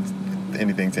platform saying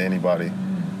anything to anybody.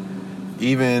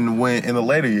 Even when in the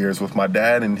later years with my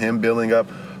dad and him building up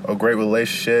a great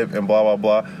relationship and blah, blah,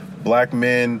 blah, black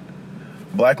men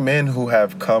who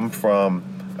have come from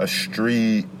a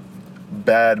street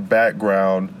bad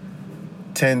background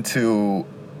tend to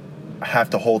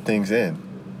have to hold things in.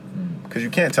 Because you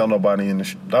can't tell nobody and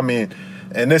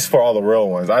this for all the real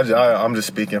ones. I'm just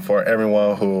speaking for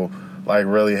everyone who like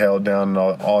really held down and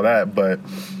all that. But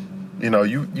you know,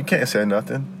 you can't say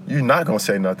nothing. You're not gonna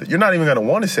say nothing. You're not even gonna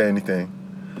want to say anything.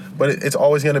 But it's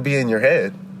always gonna be in your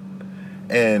head.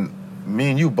 And me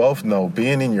and you both know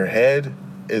being in your head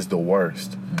is the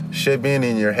worst. Shit being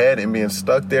in your head and being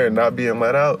stuck there and not being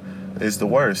let out is the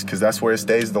worst. Because that's where it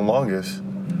stays the longest.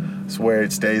 It's where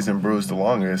it stays and brews the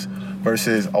longest.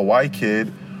 Versus a white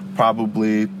kid,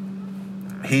 probably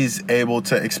he's able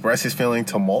to express his feeling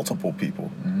to multiple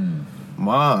people.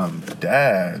 Mom,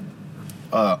 dad,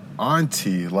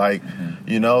 auntie, like,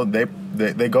 you know,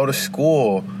 they go to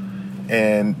school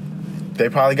and they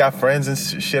probably got friends and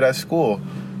shit at school.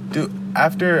 Dude,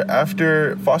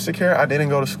 after foster care, I didn't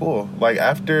go to school. Like,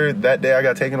 after that day I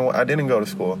got taken away, I didn't go to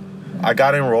school. I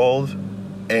got enrolled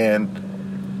and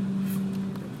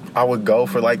I would go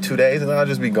for like 2 days and then I'd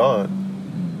just be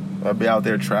gone. I'd be out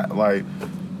there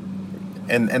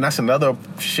and that's another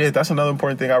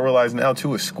important thing I realize now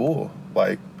too, is school.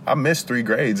 Like, I missed 3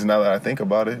 grades now that I think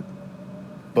about it.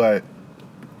 But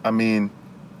I mean,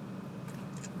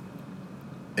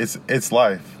 it's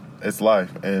life. It's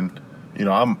life. And you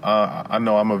know, I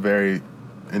know I'm a very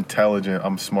intelligent,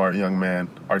 I'm a smart young man,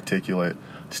 articulate.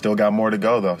 Still got more to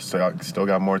go though. Still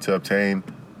got more to obtain.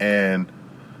 And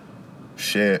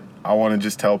shit, I want to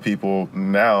just tell people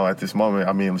now at this moment,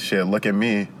 I mean, shit, look at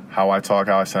me, how I talk,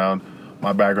 how I sound,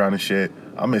 my background and shit.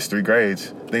 I missed 3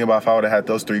 grades. Think about if I would have had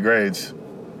those 3 grades.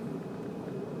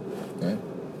 Yeah.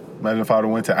 Imagine if I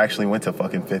would have actually went to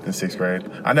fucking 5th and 6th grade.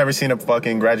 I never seen a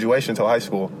fucking graduation until high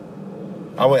school.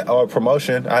 I went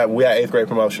promotion. We had 8th grade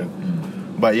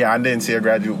promotion. But yeah, I didn't see a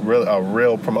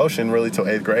real promotion really till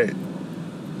 8th grade.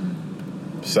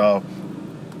 So,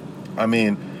 I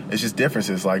mean, it's just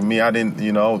differences. Like me, I didn't,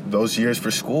 you know, those years for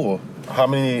school. How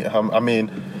many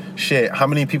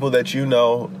people that you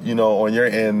know, on your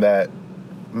end that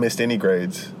missed any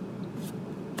grades?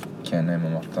 Can't name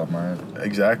them off the top of my head.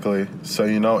 Exactly. So,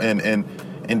 you know, and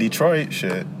in Detroit,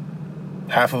 shit,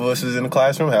 half of us is in the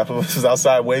classroom, half of us is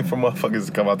outside waiting for motherfuckers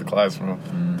to come out the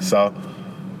classroom. So,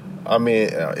 I mean,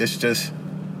 it's just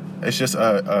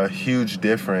a huge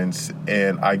difference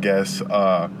in, I guess,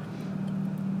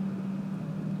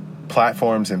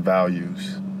 platforms and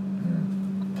values.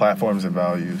 Platforms and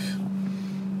values.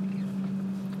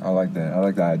 I like that. I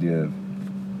like the idea of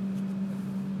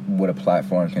what a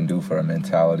platform can do for a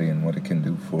mentality and what it can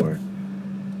do for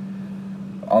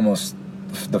almost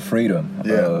the freedom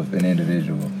of an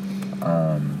individual.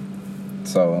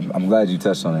 So I'm glad you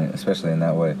touched on it, especially in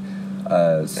that way.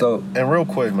 And real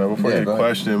quick, man, before your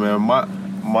question, man,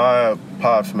 my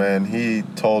pops, man, he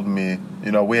told me,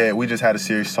 you know, we just had a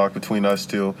serious talk between us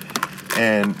two,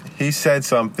 and he said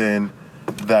something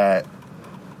that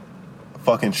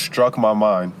fucking struck my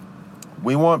mind.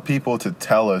 We want people to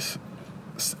tell us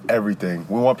everything.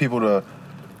 We want people to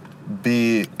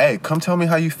be, hey, come tell me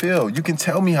how you feel. You can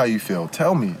tell me how you feel.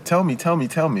 Tell me.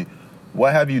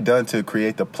 What have you done to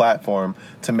create the platform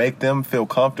to make them feel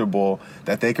comfortable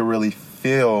that they can really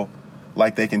feel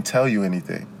like they can tell you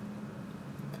anything?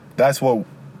 That's what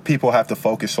people have to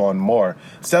focus on more.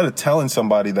 Instead of telling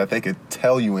somebody that they could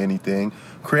tell you anything,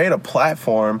 create a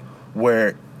platform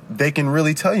where they can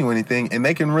really tell you anything and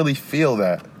they can really feel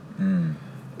that.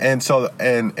 And so,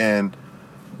 and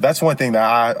that's one thing that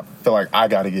I feel like I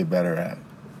got to get better at.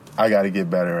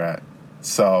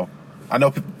 So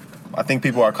I think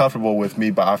people are comfortable with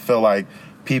me, but I feel like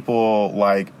people,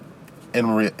 like,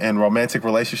 in romantic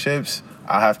relationships,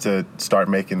 I have to start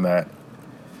making that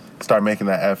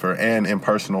effort, and in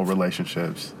personal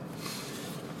relationships.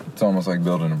 It's almost like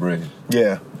building a bridge.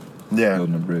 Yeah.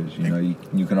 Building a bridge. You know,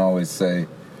 you can always say,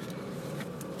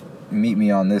 meet me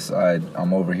on this side.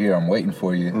 I'm over here. I'm waiting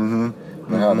for you.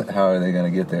 But how are they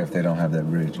going to get there if they don't have that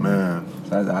bridge? Man.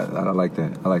 So I like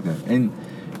that. And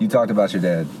you talked about your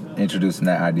dad introducing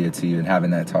that idea to you and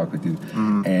having that talk with you.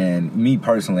 And me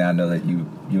personally, I know that you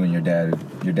and your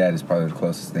dad is probably the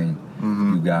closest thing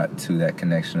you got to that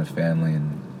connection of family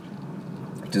and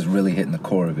just really hitting the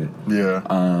core of it. Yeah.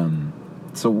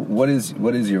 So what is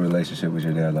your relationship with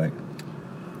your dad like?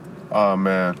 Oh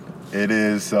man, it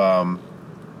is.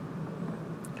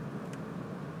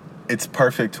 It's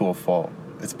perfect to a fault.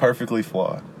 It's perfectly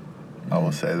flawed. I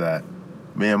will say that.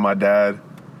 Me and my dad,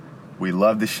 we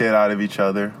love the shit out of each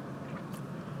other.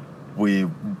 We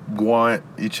want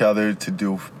each other to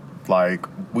do, like,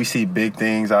 we see big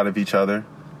things out of each other.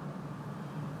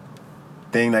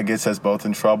 Thing that gets us both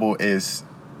in trouble is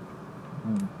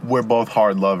we're both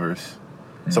hard lovers.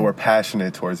 So we're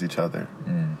passionate towards each other,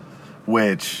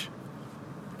 which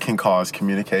can cause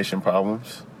communication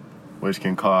problems, which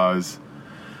can cause,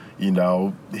 you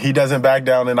know, he doesn't back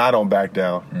down and I don't back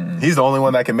down. He's the only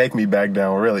one that can make me back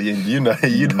down, really. And you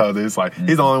know this, like,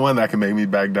 he's the only one that can make me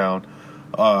back down.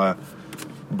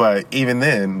 But even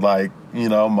then, like, you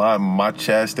know, my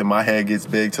chest and my head gets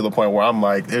big to the point where I'm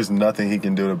like, there's nothing he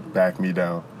can do to back me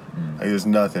down. Like, there's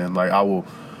nothing. Like, I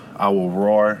will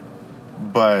roar,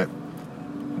 but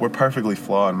we're perfectly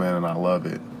flawed, man, and I love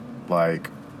it.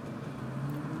 Like,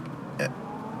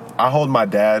 I hold my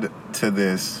dad to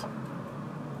this,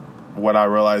 what I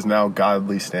realize now,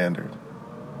 godly standard.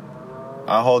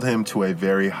 I hold him to a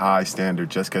very high standard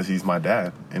just because he's my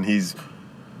dad. And he's,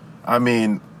 I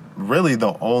mean, really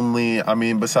the only,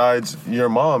 besides your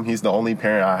mom, he's the only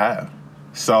parent I have.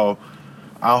 So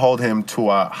I hold him to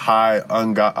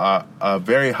a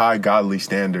very high godly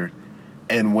standard.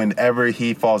 And whenever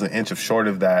he falls an inch short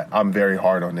of that, I'm very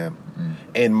hard on him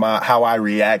in how I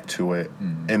react to it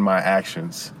in my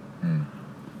actions.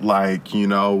 Like, you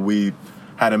know, we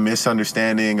had a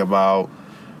misunderstanding about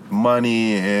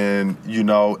money, and, you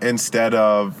know, instead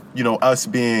of, you know, us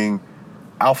being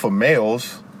alpha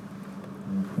males,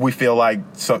 we feel like,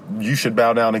 so you should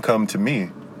bow down and come to me.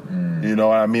 You know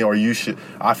what I mean? Or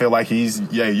I feel like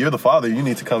you're the father, you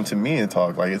need to come to me and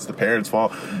talk. Like, it's the parents'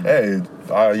 fault. Hey,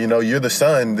 you know, you're the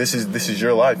son, this is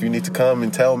your life, you need to come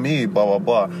and tell me, blah, blah,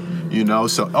 blah. You know,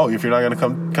 so, if you're not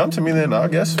going to come to me, then I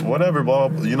guess whatever, blah,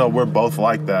 blah, blah. You know, we're both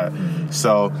like that.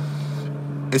 So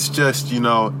it's just, you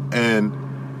know, and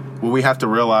what we have to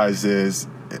realize is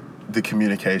the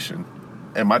communication.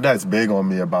 And my dad's big on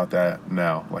me about that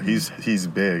now. Like, he's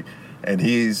big, and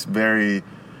he's very,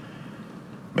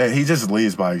 man, he just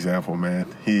leads by example, man.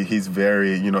 He's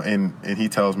very, you know, and he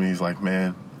tells me, he's like,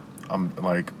 man,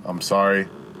 I'm sorry.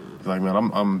 He's like,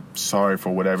 man, I'm sorry for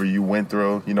whatever you went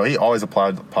through. You know, he always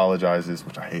apologizes,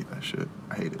 which I hate that shit.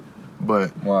 I hate it. But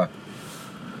why?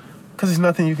 Because there's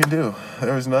nothing you can do.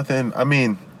 There was nothing. I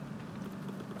mean,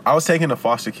 I was taken to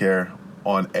foster care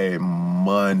on a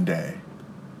Monday.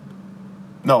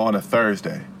 No, on a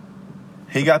Thursday.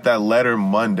 He got that letter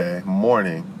Monday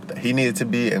morning that he needed to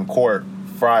be in court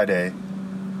Friday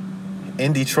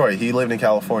in Detroit. He lived in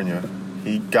California.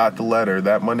 He got the letter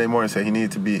that Monday morning, said he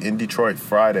needed to be in Detroit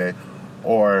Friday,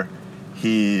 or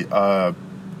he,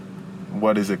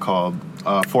 what is it called?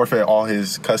 Forfeit all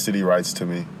his custody rights to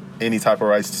me. Any type of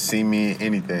rights to see me,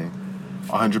 anything.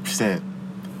 100%.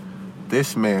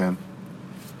 This man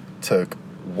took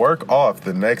work off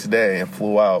the next day and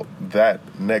flew out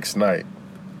that next night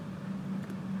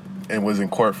and was in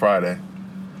court Friday.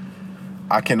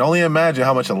 I can only imagine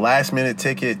how much a last-minute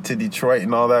ticket to Detroit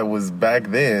and all that was back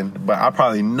then, but I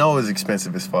probably know it's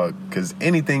expensive as fuck, because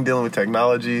anything dealing with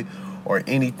technology or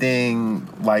anything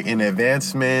like in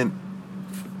advancement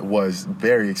was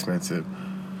very expensive.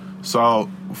 So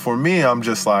for me, I'm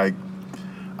just like,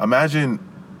 imagine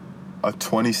a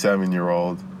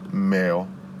 27-year-old male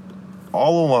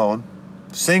all alone,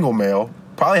 single male,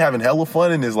 probably having hella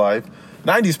fun in his life.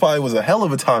 90s probably was a hell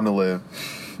of a time to live.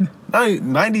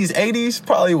 90s, 80s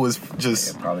probably was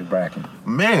just... Yeah, probably bracken.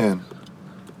 Man,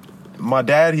 my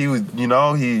dad, he was, you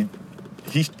know,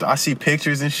 I see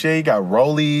pictures and shit. He got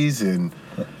Rollies and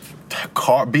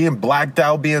being blacked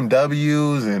out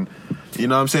BMWs and, you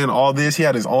know what I'm saying, all this. He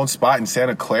had his own spot in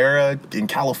Santa Clara, in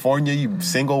California. You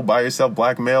single, by yourself,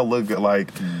 black male, look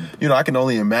like, you know, I can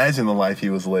only imagine the life he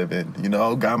was living, you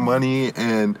know, got money.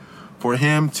 And for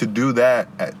him to do that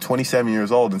at 27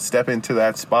 years old and step into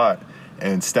that spot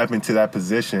and step into that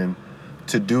position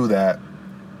to do that,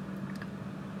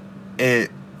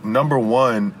 number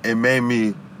one, it made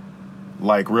me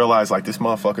like realize like this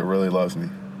motherfucker really loves me.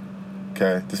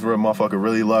 Okay, this real motherfucker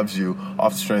really loves you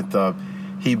off the strength of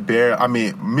me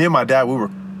and my dad, we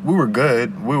were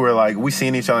good. We were like, we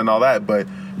seen each other and all that, but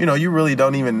you know, you really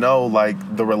don't even know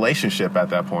like the relationship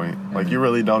at that point. Like you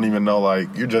really don't even know,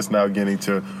 like you're just now getting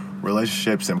to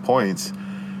relationships and points.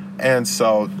 And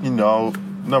so, you know,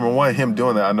 number one, him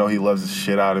doing that, I know he loves the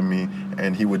shit out of me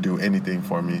and he would do anything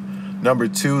for me. Number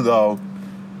two, though,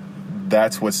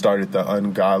 that's what started the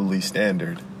ungodly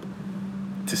standard.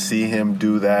 To see him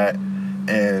do that,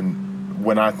 and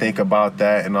when I think about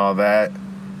that and all that,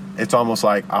 it's almost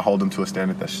like I hold him to a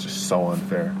standard that's just so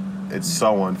unfair. It's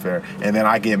so unfair. And then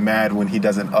I get mad when he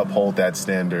doesn't uphold that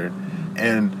standard.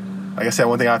 And like I said,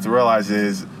 one thing I have to realize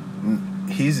is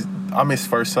I'm his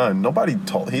first son.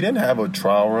 He didn't have a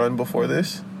trial run before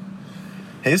this.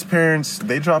 His parents,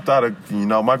 they dropped out of, you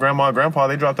know, my grandma and grandpa,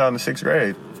 they dropped out in the 6th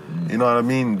grade. You know what I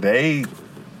mean? They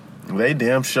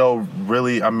damn sure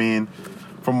really, I mean,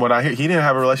 from what I hear, he didn't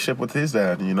have a relationship with his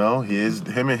dad, you know?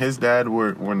 Him and his dad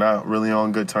were not really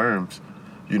on good terms,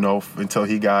 you know, until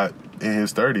he got in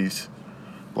his 30s.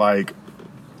 Like,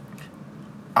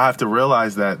 I have to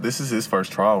realize that this is his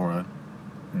first trial run.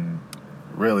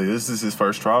 Really, this is his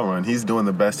first trial run. He's doing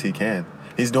the best he can.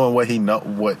 He's doing what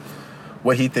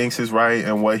he thinks is right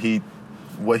and what he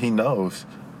knows.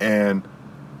 And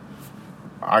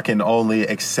I can only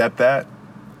accept that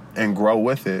and grow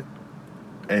with it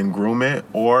and groom it,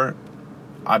 or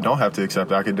I don't have to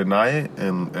accept it. I can deny it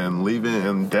and leave it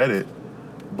and dead it.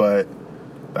 But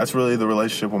that's really the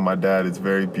relationship with my dad. It's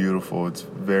very beautiful. It's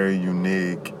very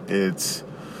unique. It's,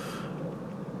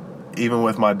 even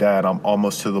with my dad, I'm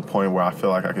almost to the point where I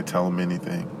feel like I could tell him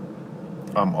anything.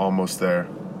 I'm almost there.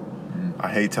 I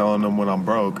hate telling him when I'm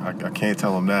broke. I can't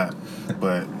tell him that.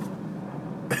 But,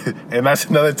 and that's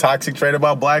another toxic trait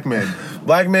about black men.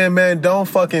 Black men, man, don't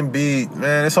fucking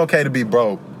man, it's okay to be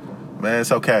broke. Man,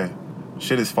 it's okay.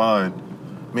 Shit is fine.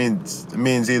 It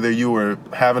means either you were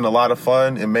having a lot of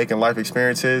fun and making life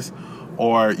experiences,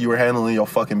 or you were handling your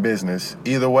fucking business.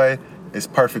 Either way, it's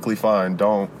perfectly fine.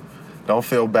 Don't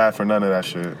feel bad for none of that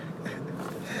shit.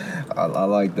 I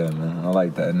like that, man. I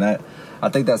like that. And I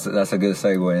think that's a good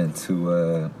segue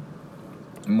into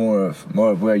more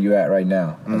of where you're at right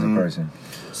now as a person.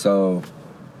 So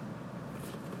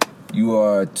you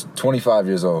are 25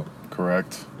 years old.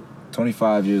 Correct.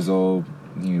 25 years old.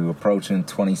 You approaching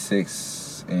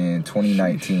 26 in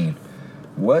 2019.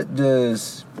 What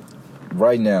does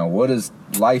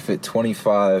life at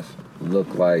 25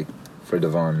 look like for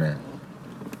Devon Man?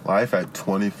 Life at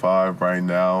 25 right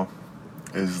now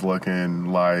is looking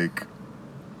like,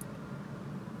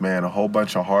 man, a whole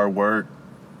bunch of hard work,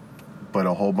 but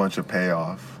a whole bunch of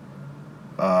payoff.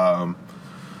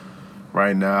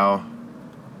 Right now,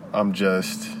 I'm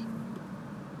just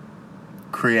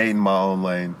creating my own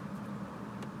lane.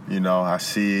 You know, I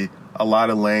see a lot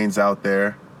of lanes out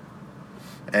there,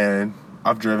 and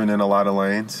I've driven in a lot of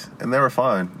lanes, and they were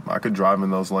fine. I could drive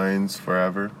in those lanes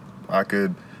forever. I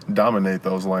could dominate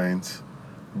those lanes,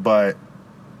 but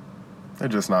they're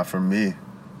just not for me.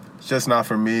 It's just not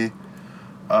for me.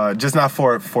 Just not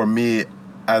for me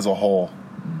as a whole,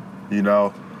 you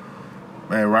know.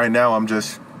 And right now, I'm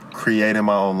just creating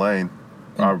my own lane.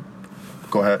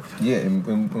 Go ahead. Yeah,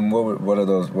 and what are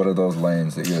those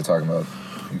lanes that you're talking about?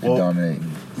 You can dominate.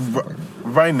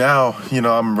 Right now, you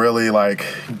know, I'm really like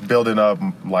building up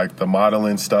like the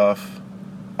modeling stuff,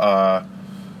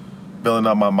 building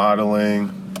up my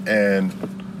modeling, and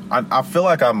I feel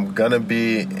like I'm gonna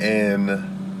be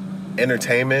in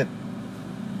entertainment.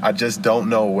 I just don't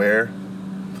know where.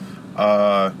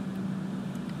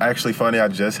 Actually, funny, I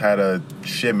just had a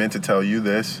shit meant to tell you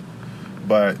this,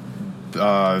 but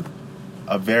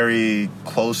a very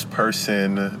close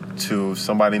person to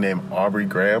somebody named Aubrey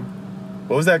Graham.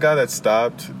 What was that guy that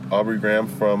stopped Aubrey Graham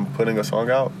from putting a song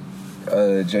out?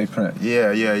 Jay Prince. Yeah.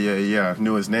 I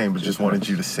knew his name, but just wanted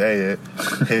you to say it.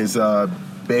 His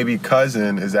baby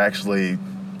cousin is actually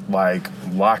like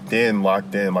locked in.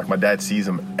 Like my dad sees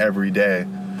him every day,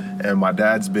 and my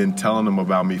dad's been telling him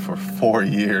about me for 4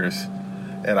 years,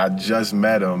 and I just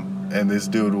met him, and this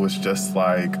dude was just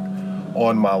like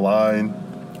on my line.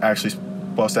 Actually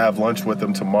supposed to have lunch with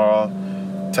him tomorrow.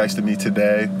 Texted me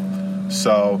today.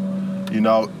 So,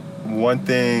 one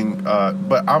thing,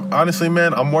 but honestly,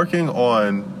 man, I'm working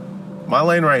on, my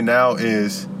lane right now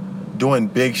is doing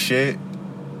big shit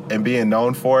and being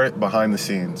known for it behind the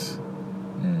scenes.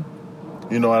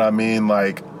 You know what I mean?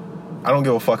 Like, I don't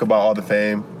give a fuck about all the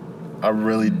fame. I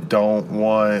really don't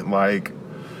want, like,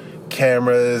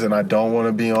 cameras, and I don't want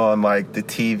to be on, like, the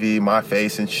TV, my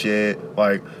face and shit.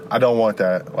 Like, I don't want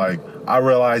that. Like, I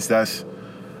realize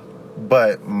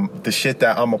but the shit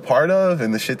that I'm a part of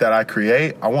and the shit that I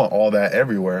create, I want all that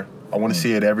everywhere. I want to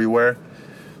see it everywhere.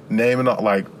 I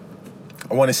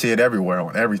want to see it everywhere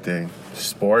on everything.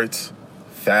 Sports,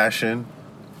 fashion,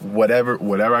 whatever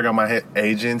I got my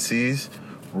agencies,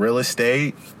 real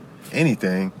estate,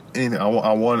 anything. I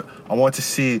want to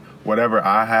see whatever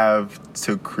I have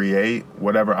to create,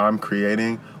 whatever I'm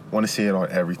creating. I want to see it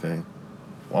on everything.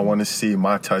 I want to see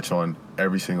my touch on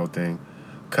every single thing,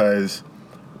 because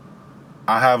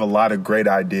I have a lot of great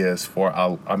ideas for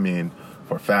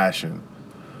fashion,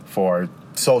 for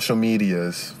social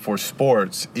medias, for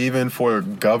sports, even for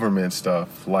government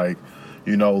stuff, like,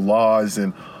 laws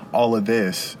and all of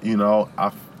this.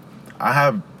 I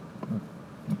have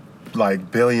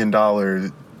like $1 billion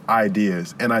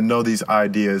ideas, and I know these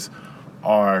ideas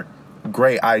are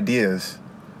great ideas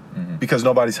because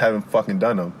nobody's haven't fucking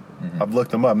done them. I've looked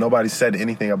them up. Nobody said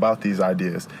anything about these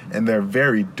ideas, and they're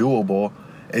very doable.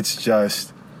 It's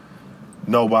just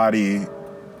nobody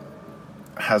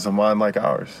has a mind like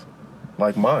ours,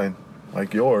 like mine,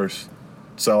 like yours.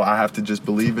 So I have to just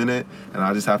believe in it, and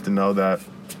I just have to know that,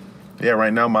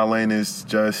 right now my lane is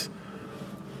just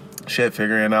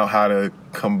figuring out how to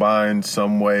combine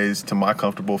some ways to my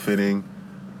comfortable fitting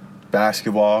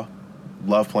basketball.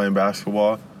 Love playing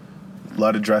basketball.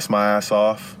 Love to dress my ass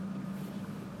off.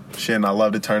 And I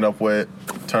love to turn up with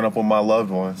my loved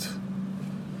ones.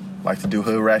 Like to do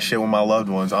hood rat shit with my loved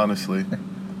ones, honestly.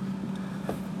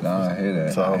 No, I hear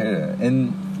that. I hear that.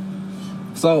 And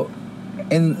so,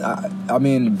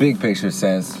 big picture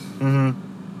sense,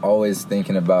 always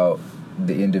thinking about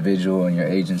the individual and your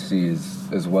agency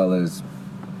as well as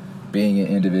being an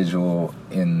individual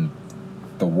in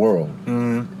the world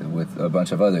with a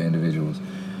bunch of other individuals.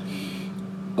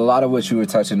 A lot of what you were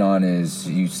touching on is,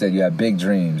 you said you have big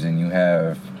dreams and you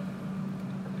have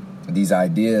these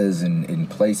ideas in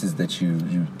places that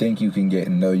you think you can get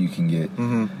and know you can get.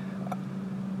 And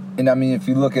if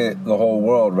you look at the whole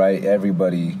world, right,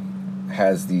 everybody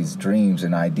has these dreams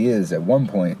and ideas at one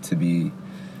point to be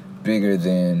bigger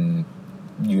than,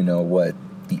 what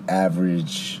the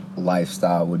average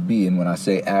lifestyle would be. And when I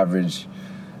say average,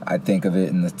 I think of it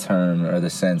in the term or the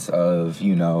sense of,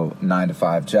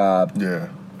 9-to-5 job. Yeah.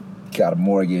 Got a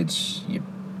mortgage, you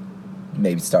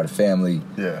maybe start a family.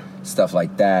 Yeah. Stuff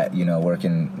like that,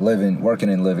 working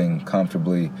and living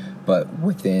comfortably, but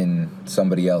within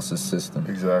somebody else's system.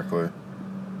 Exactly.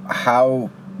 How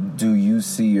do you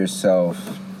see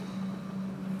yourself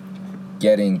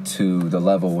getting to the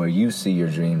level where you see your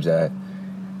dreams at,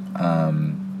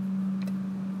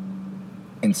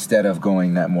 instead of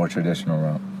going that more traditional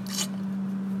route?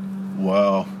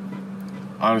 Well,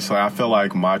 honestly, I feel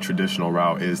like my traditional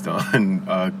route is the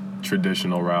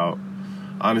untraditional route.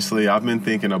 Honestly, I've been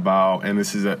thinking about, and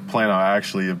this is a plan I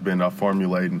actually have been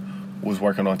formulating, was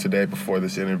working on today before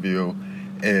this interview,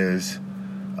 is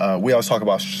we always talk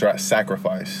about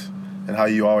sacrifice and how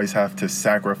you always have to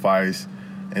sacrifice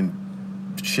and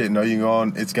shit.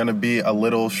 It's going to be a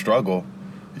little struggle,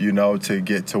 to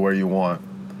get to where you want.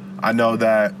 I know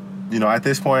that, at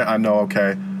this point, I know,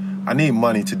 okay, I need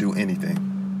money to do anything.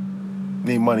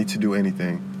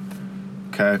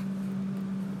 Okay?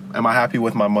 Am I happy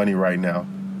with my money right now?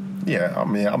 Yeah,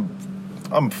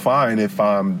 I'm fine if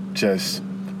I'm just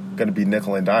gonna be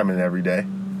nickel and diamond every day.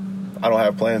 I don't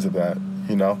have plans of that,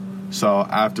 So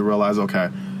I have to realize, okay,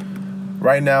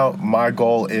 right now my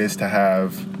goal is to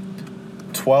have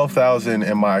 $12,000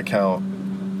 in my account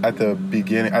at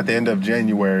the end of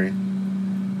January.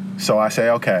 So I say,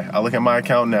 okay, I look at my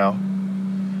account now,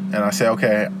 and I say,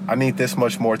 okay, I need this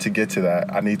much more to get to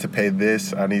that. I need to pay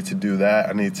this. I need to do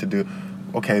that.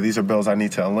 Okay, these are bills I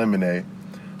need to eliminate.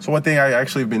 So one thing I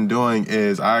actually been doing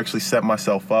is I actually set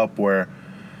myself up where,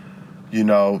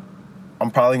 I'm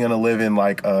probably going to live in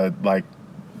like a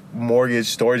mortgage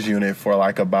storage unit for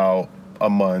like about a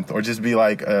month, or just be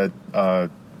like a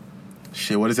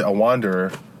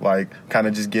wanderer, like kind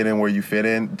of just get in where you fit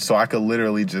in. So I could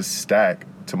literally just stack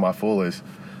to my fullest.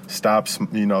 stop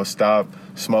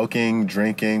smoking,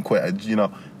 drinking, quit,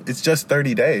 it's just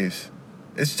 30 days.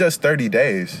 It's just 30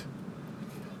 days.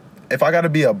 If I got to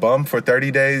be a bum for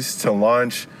 30 days to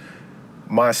launch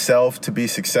myself to be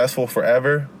successful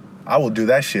forever, I will do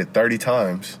that shit 30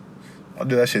 times. I'll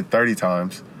do that shit 30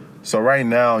 times. So right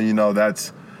now,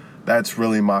 that's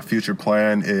really my future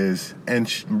plan is,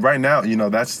 and right now,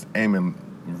 that's aiming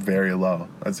very low.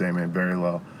 I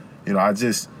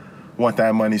just want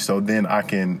that money so then I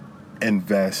can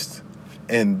invest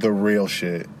in the real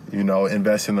shit,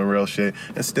 invest in the real shit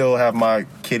and still have my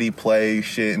kiddie play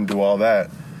shit and do all that.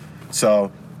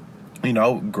 So,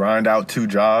 grind out 2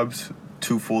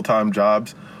 full-time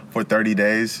jobs for 30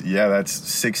 days. Yeah, that's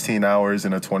 16 hours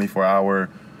in a 24-hour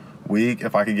week.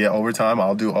 If I could get overtime,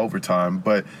 I'll do overtime.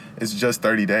 But it's just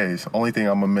 30 days. Only thing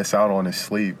I'm going to miss out on is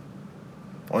sleep.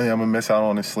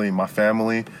 My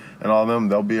family and all of them,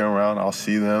 they'll be around. I'll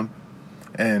see them.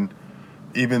 And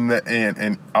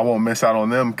and I won't miss out on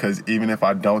them because even if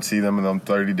I don't see them in them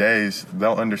 30 days,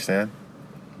 they'll understand.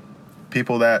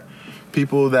 People that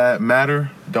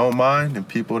matter don't mind, and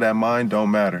people that mind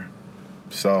don't matter.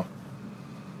 So,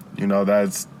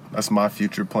 that's my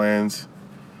future plans,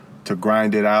 to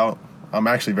grind it out. I'm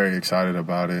actually very excited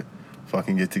about it.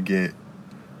 Fucking get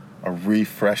a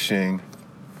refreshing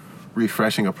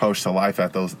approach to life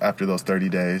after those 30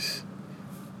 days.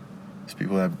 These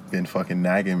people have been fucking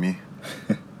nagging me.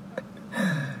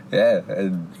 Yeah,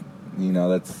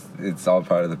 it's all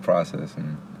part of the process,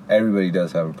 and everybody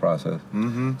does have a process.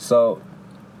 Mm-hmm. So,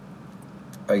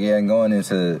 again, going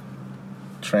into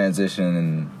transition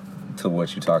and to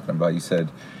what you're talking about, you said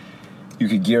you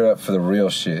could gear up for the real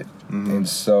shit. Mm-hmm. And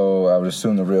so I would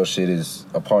assume the real shit is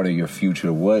a part of your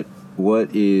future. What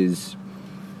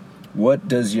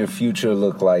does your future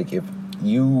look like if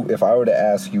I were to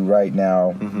ask you right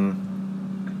now,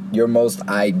 your most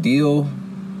ideal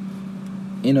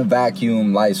in a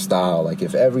vacuum lifestyle, like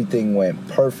if everything went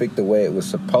perfect the way it was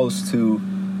supposed to,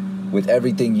 with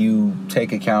everything you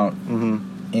take account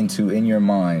into in your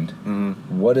mind,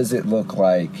 what does it look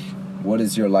like? What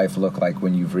does your life look like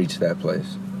when you've reached that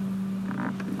place?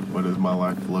 What does my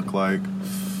life look like?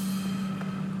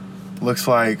 Looks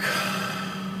like,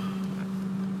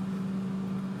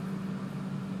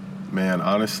 man,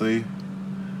 honestly,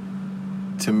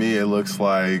 to me it looks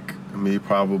like me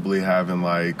probably having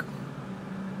like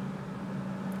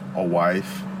a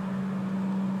wife,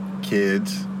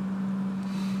 kids.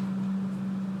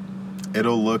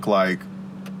 It'll look like,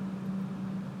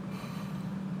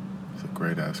 it's a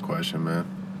great ass question, man.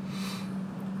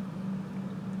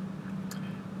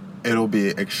 It'll be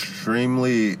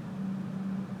extremely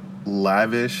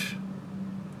lavish,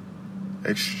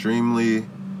 extremely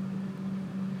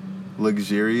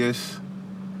luxurious,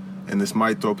 and this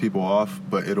might throw people off,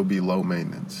 but it'll be low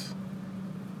maintenance.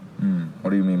 What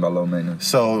do you mean by low maintenance?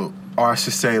 So, or I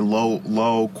should say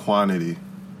low quantity.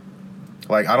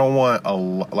 Like, I don't want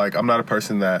I'm not a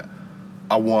person that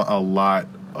I want a lot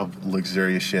of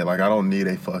luxurious shit. Like, I don't need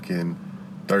a fucking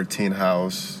 13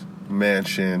 house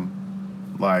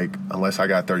mansion, like, unless I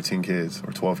got 13 kids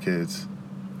or 12 kids.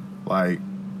 Like,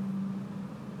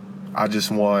 I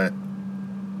just want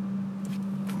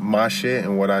my shit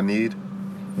and what I need,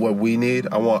 what we need.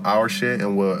 I want our shit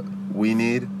and what we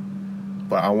need,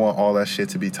 but I want all that shit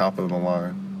to be top of the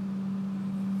line.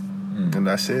 And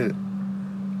that's it.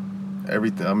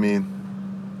 Everything, I mean.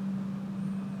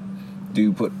 Do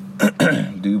you put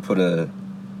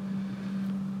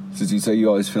since you say you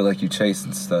always feel like you're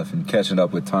chasing stuff and catching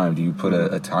up with time, do you put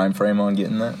a time frame on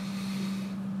getting that?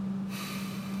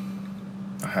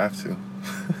 I have to.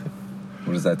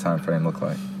 What does that time frame look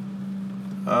like?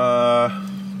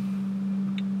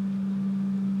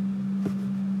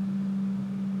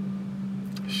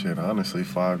 Shit, honestly,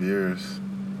 5 years.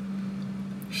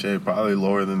 Shit, probably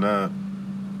lower than that.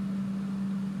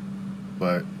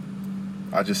 But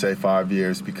I just say 5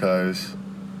 years because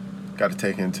got to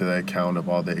take into account of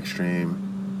all the extreme,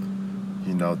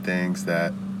 things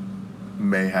that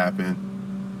may happen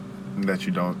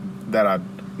that I'm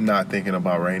not thinking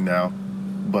about right now.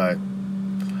 But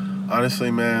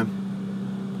honestly,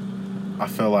 man, I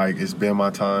feel like it's been my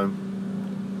time.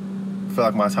 I feel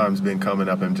like my time's been coming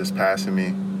up and just passing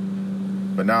me.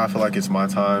 But now I feel like it's my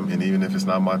time, and even if it's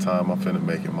not my time, I'm finna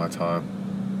make it my time.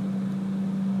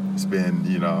 It's been,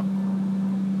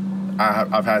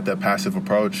 I've had that passive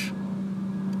approach,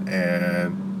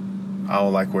 and I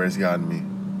don't like where it's gotten me.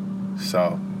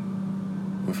 So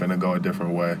we're finna go a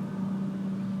different way.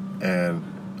 And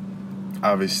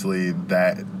obviously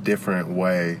that different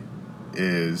way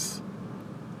is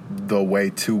the way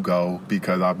to go,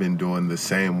 because I've been doing the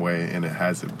same way and it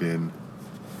hasn't been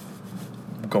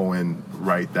going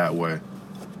right that way.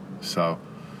 So,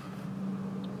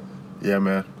 yeah,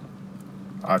 man.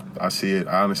 I see it.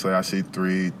 Honestly, I see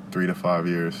 3 to 5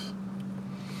 years.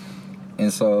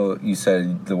 And so you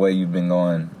said the way you've been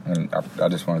going, and I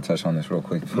just want to touch on this real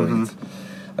quick before you,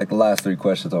 like the last 3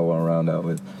 questions I want to round out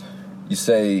with. You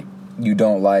say you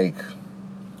don't like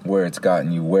where it's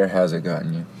gotten you. Where has it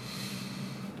gotten you?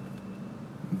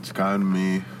 It's gotten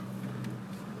me...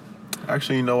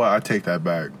 Actually, you know what? I take that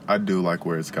back. I do like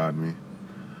where it's gotten me.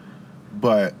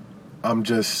 But I'm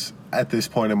just at this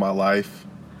point in my life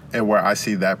and where I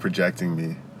see that projecting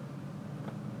me,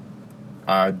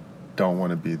 I don't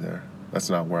want to be there. That's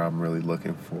not where I'm really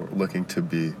looking to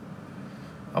be.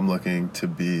 I'm looking to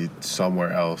be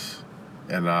somewhere else.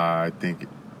 And I think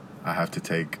I have to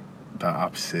take the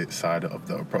opposite side of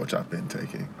the approach I've been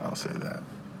taking. I'll say that.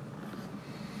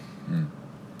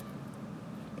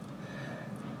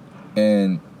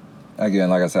 And again,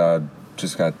 like I said, I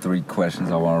just got 3 questions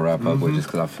I want to wrap up with, just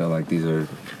because I feel like these are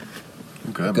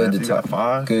good to you got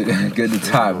 5? Good to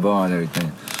tie a bow and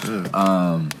everything.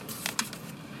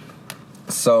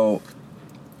 So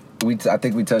I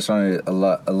think we touched on it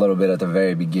a little bit at the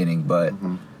very beginning, but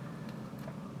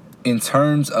in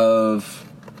terms of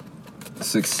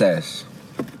success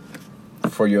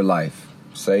for your life,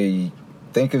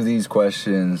 think of these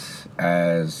questions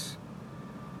as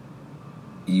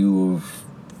you've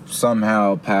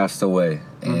somehow passed away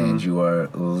and you are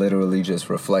literally just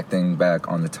reflecting back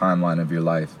on the timeline of your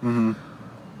life.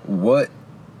 What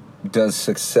does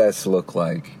success look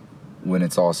like when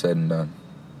it's all said and done?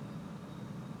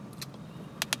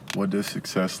 What does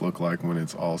success look like when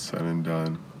it's all said and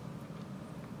done?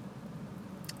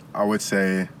 I would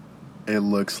say it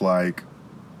looks like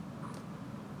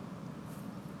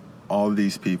all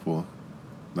these people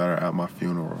that are at my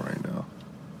funeral right now.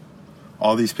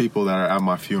 All these people that are at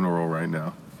my funeral right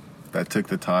now that took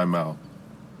the time out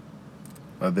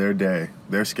of their day,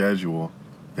 their schedule,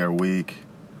 their week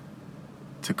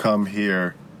to come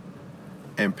here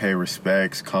and pay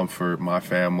respects, comfort my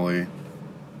family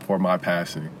for my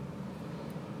passing.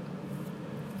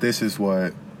 This is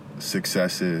what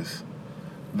success is.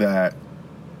 That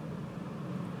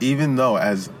even though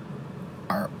as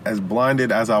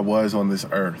blinded as I was on this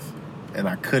earth and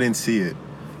I couldn't see it,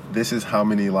 this is how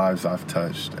many lives I've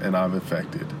touched and I've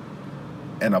affected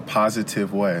in a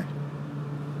positive way.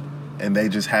 And they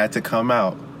just had to come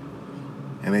out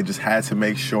and they just had to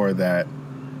make sure that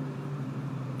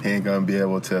he ain't gonna be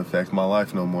able to affect my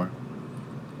life no more.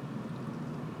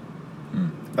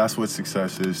 That's what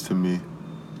success is to me.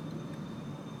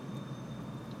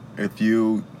 If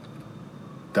you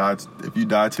died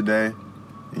today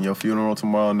and your funeral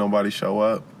tomorrow and nobody show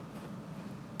up,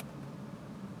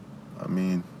 I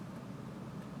mean,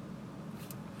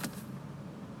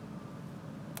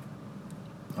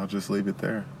 I'll just leave it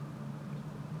there.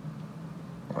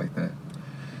 Like that.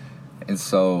 And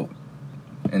so,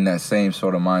 in that same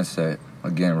sort of mindset,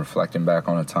 again, reflecting back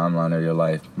on a timeline of your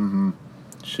life,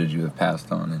 should you have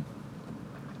passed on, and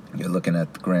you're looking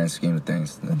at the grand scheme of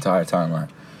things, the entire timeline,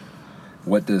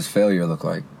 what does failure look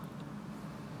like?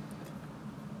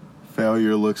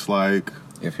 Failure looks like...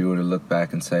 If you were to look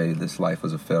back and say this life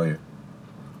was a failure.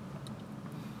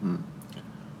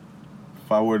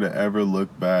 If I were to ever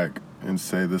look back and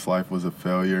say this life was a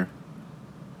failure,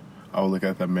 I would look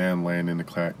at that man laying in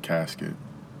the casket.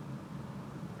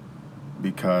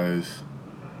 Because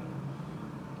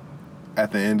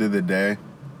at the end of the day,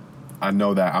 I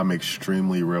know that I'm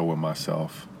extremely real with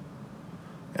myself.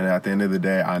 And at the end of the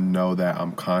day, I know that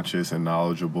I'm conscious and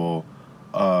knowledgeable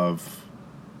of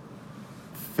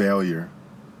failure.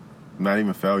 Not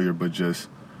even failure, but just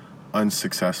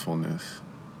unsuccessfulness.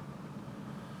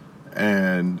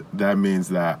 And that means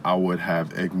that I would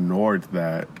have ignored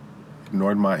my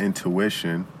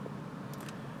intuition,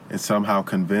 and somehow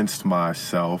convinced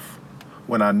myself,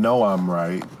 when I know I'm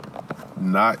right,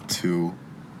 not to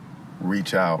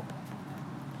reach out.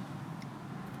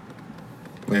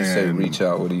 When you say reach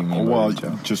out, what do you mean by reach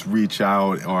out? Just reach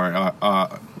out, or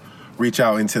reach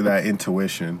out into that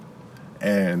intuition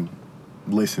and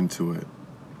listen to it.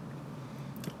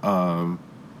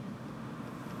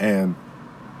 And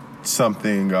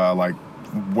something like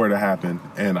were to happen,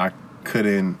 and I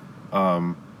couldn't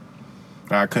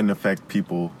affect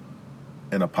people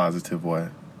in a positive way.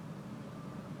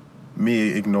 Me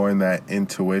ignoring that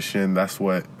intuition, that's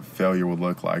what failure would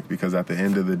look like. Because at the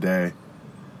end of the day,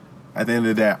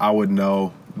 I would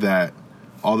know that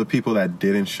all the people that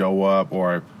didn't show up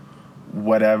or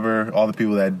whatever, all the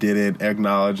people that didn't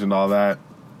acknowledge and all that,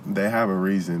 they have a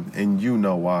reason, and you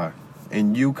know why.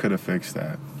 And you could have fixed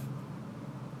that.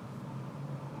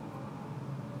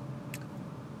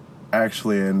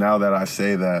 actually, and now that I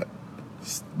say that,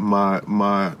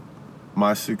 my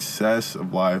success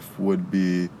of life would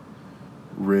be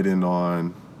written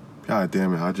on. God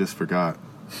damn it! I just forgot.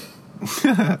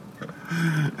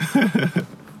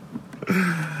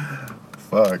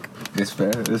 Fuck. It's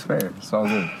fair. It's fair. It's all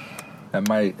good.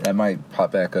 That might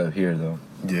pop back up here though.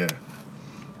 Yeah.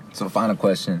 So final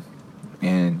question,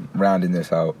 and rounding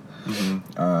this out,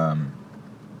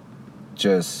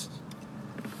 just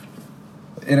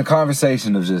in a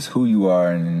conversation of just who you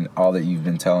are and all that you've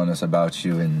been telling us about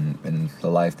you and the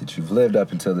life that you've lived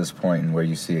up until this point and where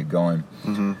you see it going.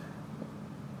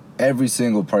 Every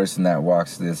single person that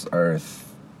walks this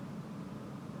earth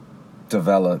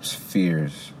develops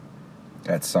fears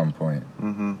at some point.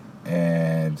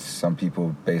 And some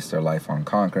people base their life on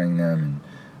conquering them, and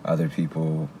other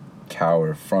people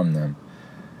cower from them.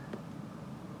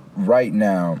 Right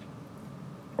now,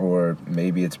 or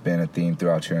maybe it's been a theme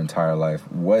throughout your entire life,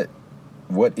 what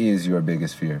is your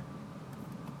biggest fear?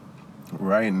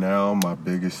 Right now, my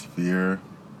biggest fear...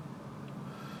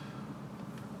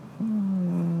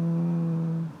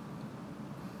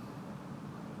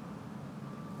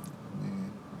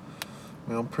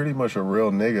 I'm pretty much a real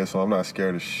nigga, so I'm not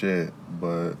scared of shit,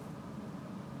 but...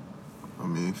 I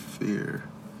mean, fear...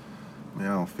 Man,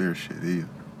 I don't fear shit either.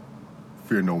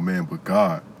 Fear no man but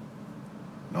God.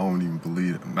 I don't even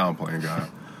believe it. Now I'm playing God.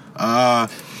 I'm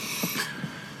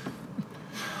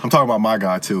talking about my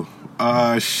God, too.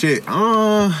 Shit.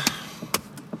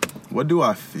 What do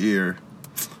I fear?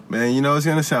 Man, you know, it's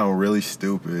gonna sound really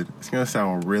stupid.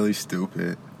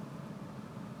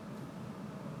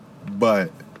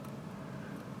 But...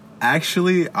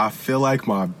 actually, I feel like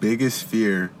my biggest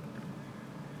fear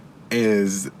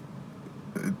is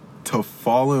to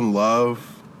fall in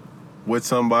love with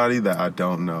somebody that I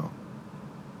don't know.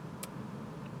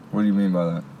 What do you mean by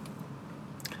that?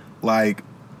 Like,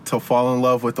 to fall in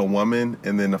love with a woman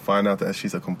and then to find out that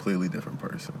she's a completely different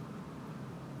person.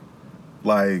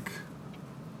 Like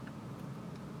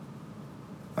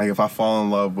if I fall in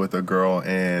love with a girl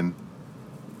and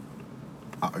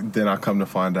then I come to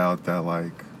find out that,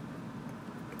 like,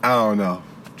 I don't know,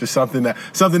 just something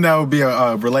that would be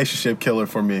a relationship killer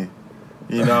for me,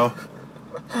 you know?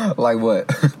 Like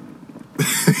what?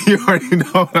 You already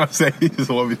know what I'm saying. You just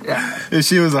want me. If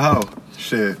she was a hoe,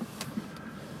 shit.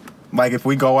 Like if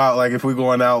we going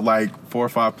out like 4 or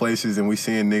 5 places and we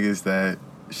seeing niggas that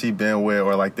she been with,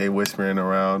 or like they whispering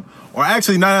around, or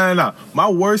actually no. My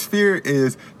worst fear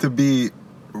is to be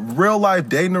real life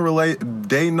dating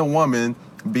a woman,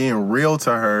 being real to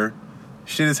her.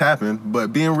 Shit has happened,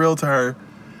 but being real to her,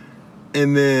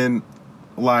 and then,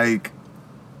 like,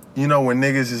 you know, when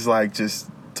niggas is like just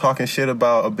talking shit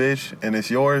about a bitch and it's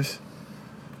yours.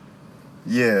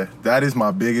 Yeah, that's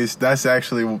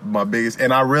actually my biggest,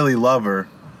 and I really love her.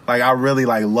 Like, I really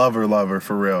like love her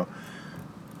for real.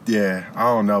 Yeah, I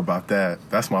don't know about that.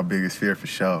 That's my biggest fear for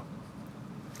sure.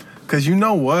 Cause you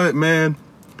know what, man?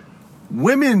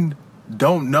 Women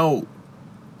don't know.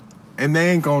 And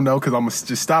they ain't gonna know, because I'm gonna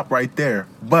just stop right there.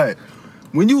 But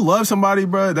when you love somebody,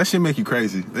 bro, that shit make you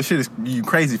crazy. That shit is you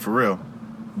crazy for real.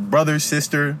 Brother,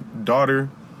 sister, daughter,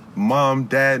 mom,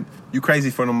 dad, you crazy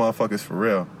for them motherfuckers for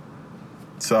real.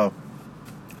 So,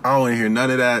 I don't wanna hear none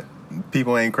of that.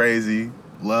 People ain't crazy.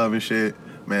 Love and shit.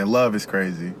 Man, love is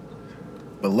crazy.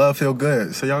 But love feel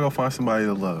good. So y'all go find somebody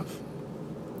to love.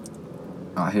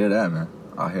 I hear that, man.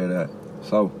 I hear that.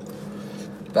 So,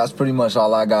 that's pretty much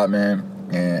all I got, man.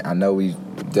 And I know we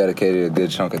dedicated a good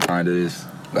chunk of time to this.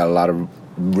 Got a lot of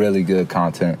really good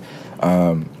content.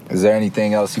 Is there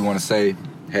anything else you want to say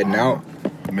heading out?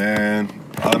 Man,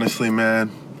 honestly, man,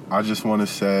 I just want to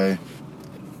say,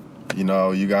 you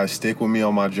know, you guys stick with me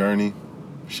on my journey.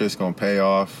 Shit's going to pay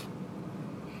off.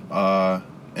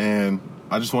 And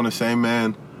I just want to say,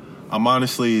 man, I'm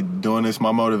honestly doing this.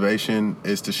 My motivation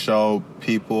is to show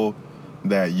people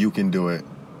that you can do it.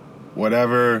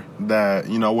 Whatever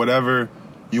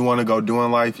you want to go do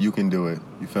in life, you can do it.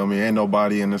 You feel me? Ain't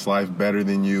nobody in this life better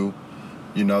than you.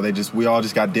 You know, we all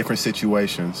just got different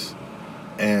situations.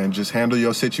 And just handle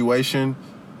your situation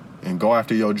and go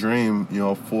after your dream, you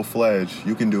know, full-fledged.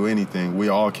 You can do anything. We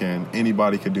all can.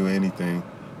 Anybody could do anything.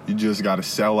 You just got to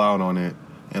sell out on it.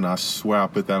 And I swear I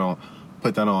put that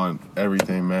on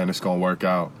everything, man. It's going to work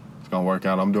out. It's going to work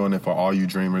out. I'm doing it for all you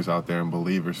dreamers out there and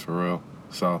believers, for real.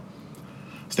 So,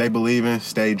 stay believing,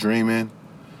 stay dreaming,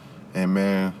 and,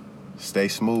 man, stay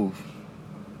smooth.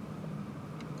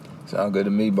 Sound good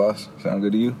to me, boss. Sound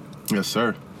good to you? Yes,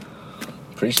 sir.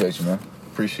 Appreciate you, man.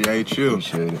 Appreciate you.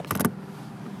 Appreciate it.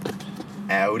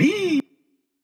 Howdy.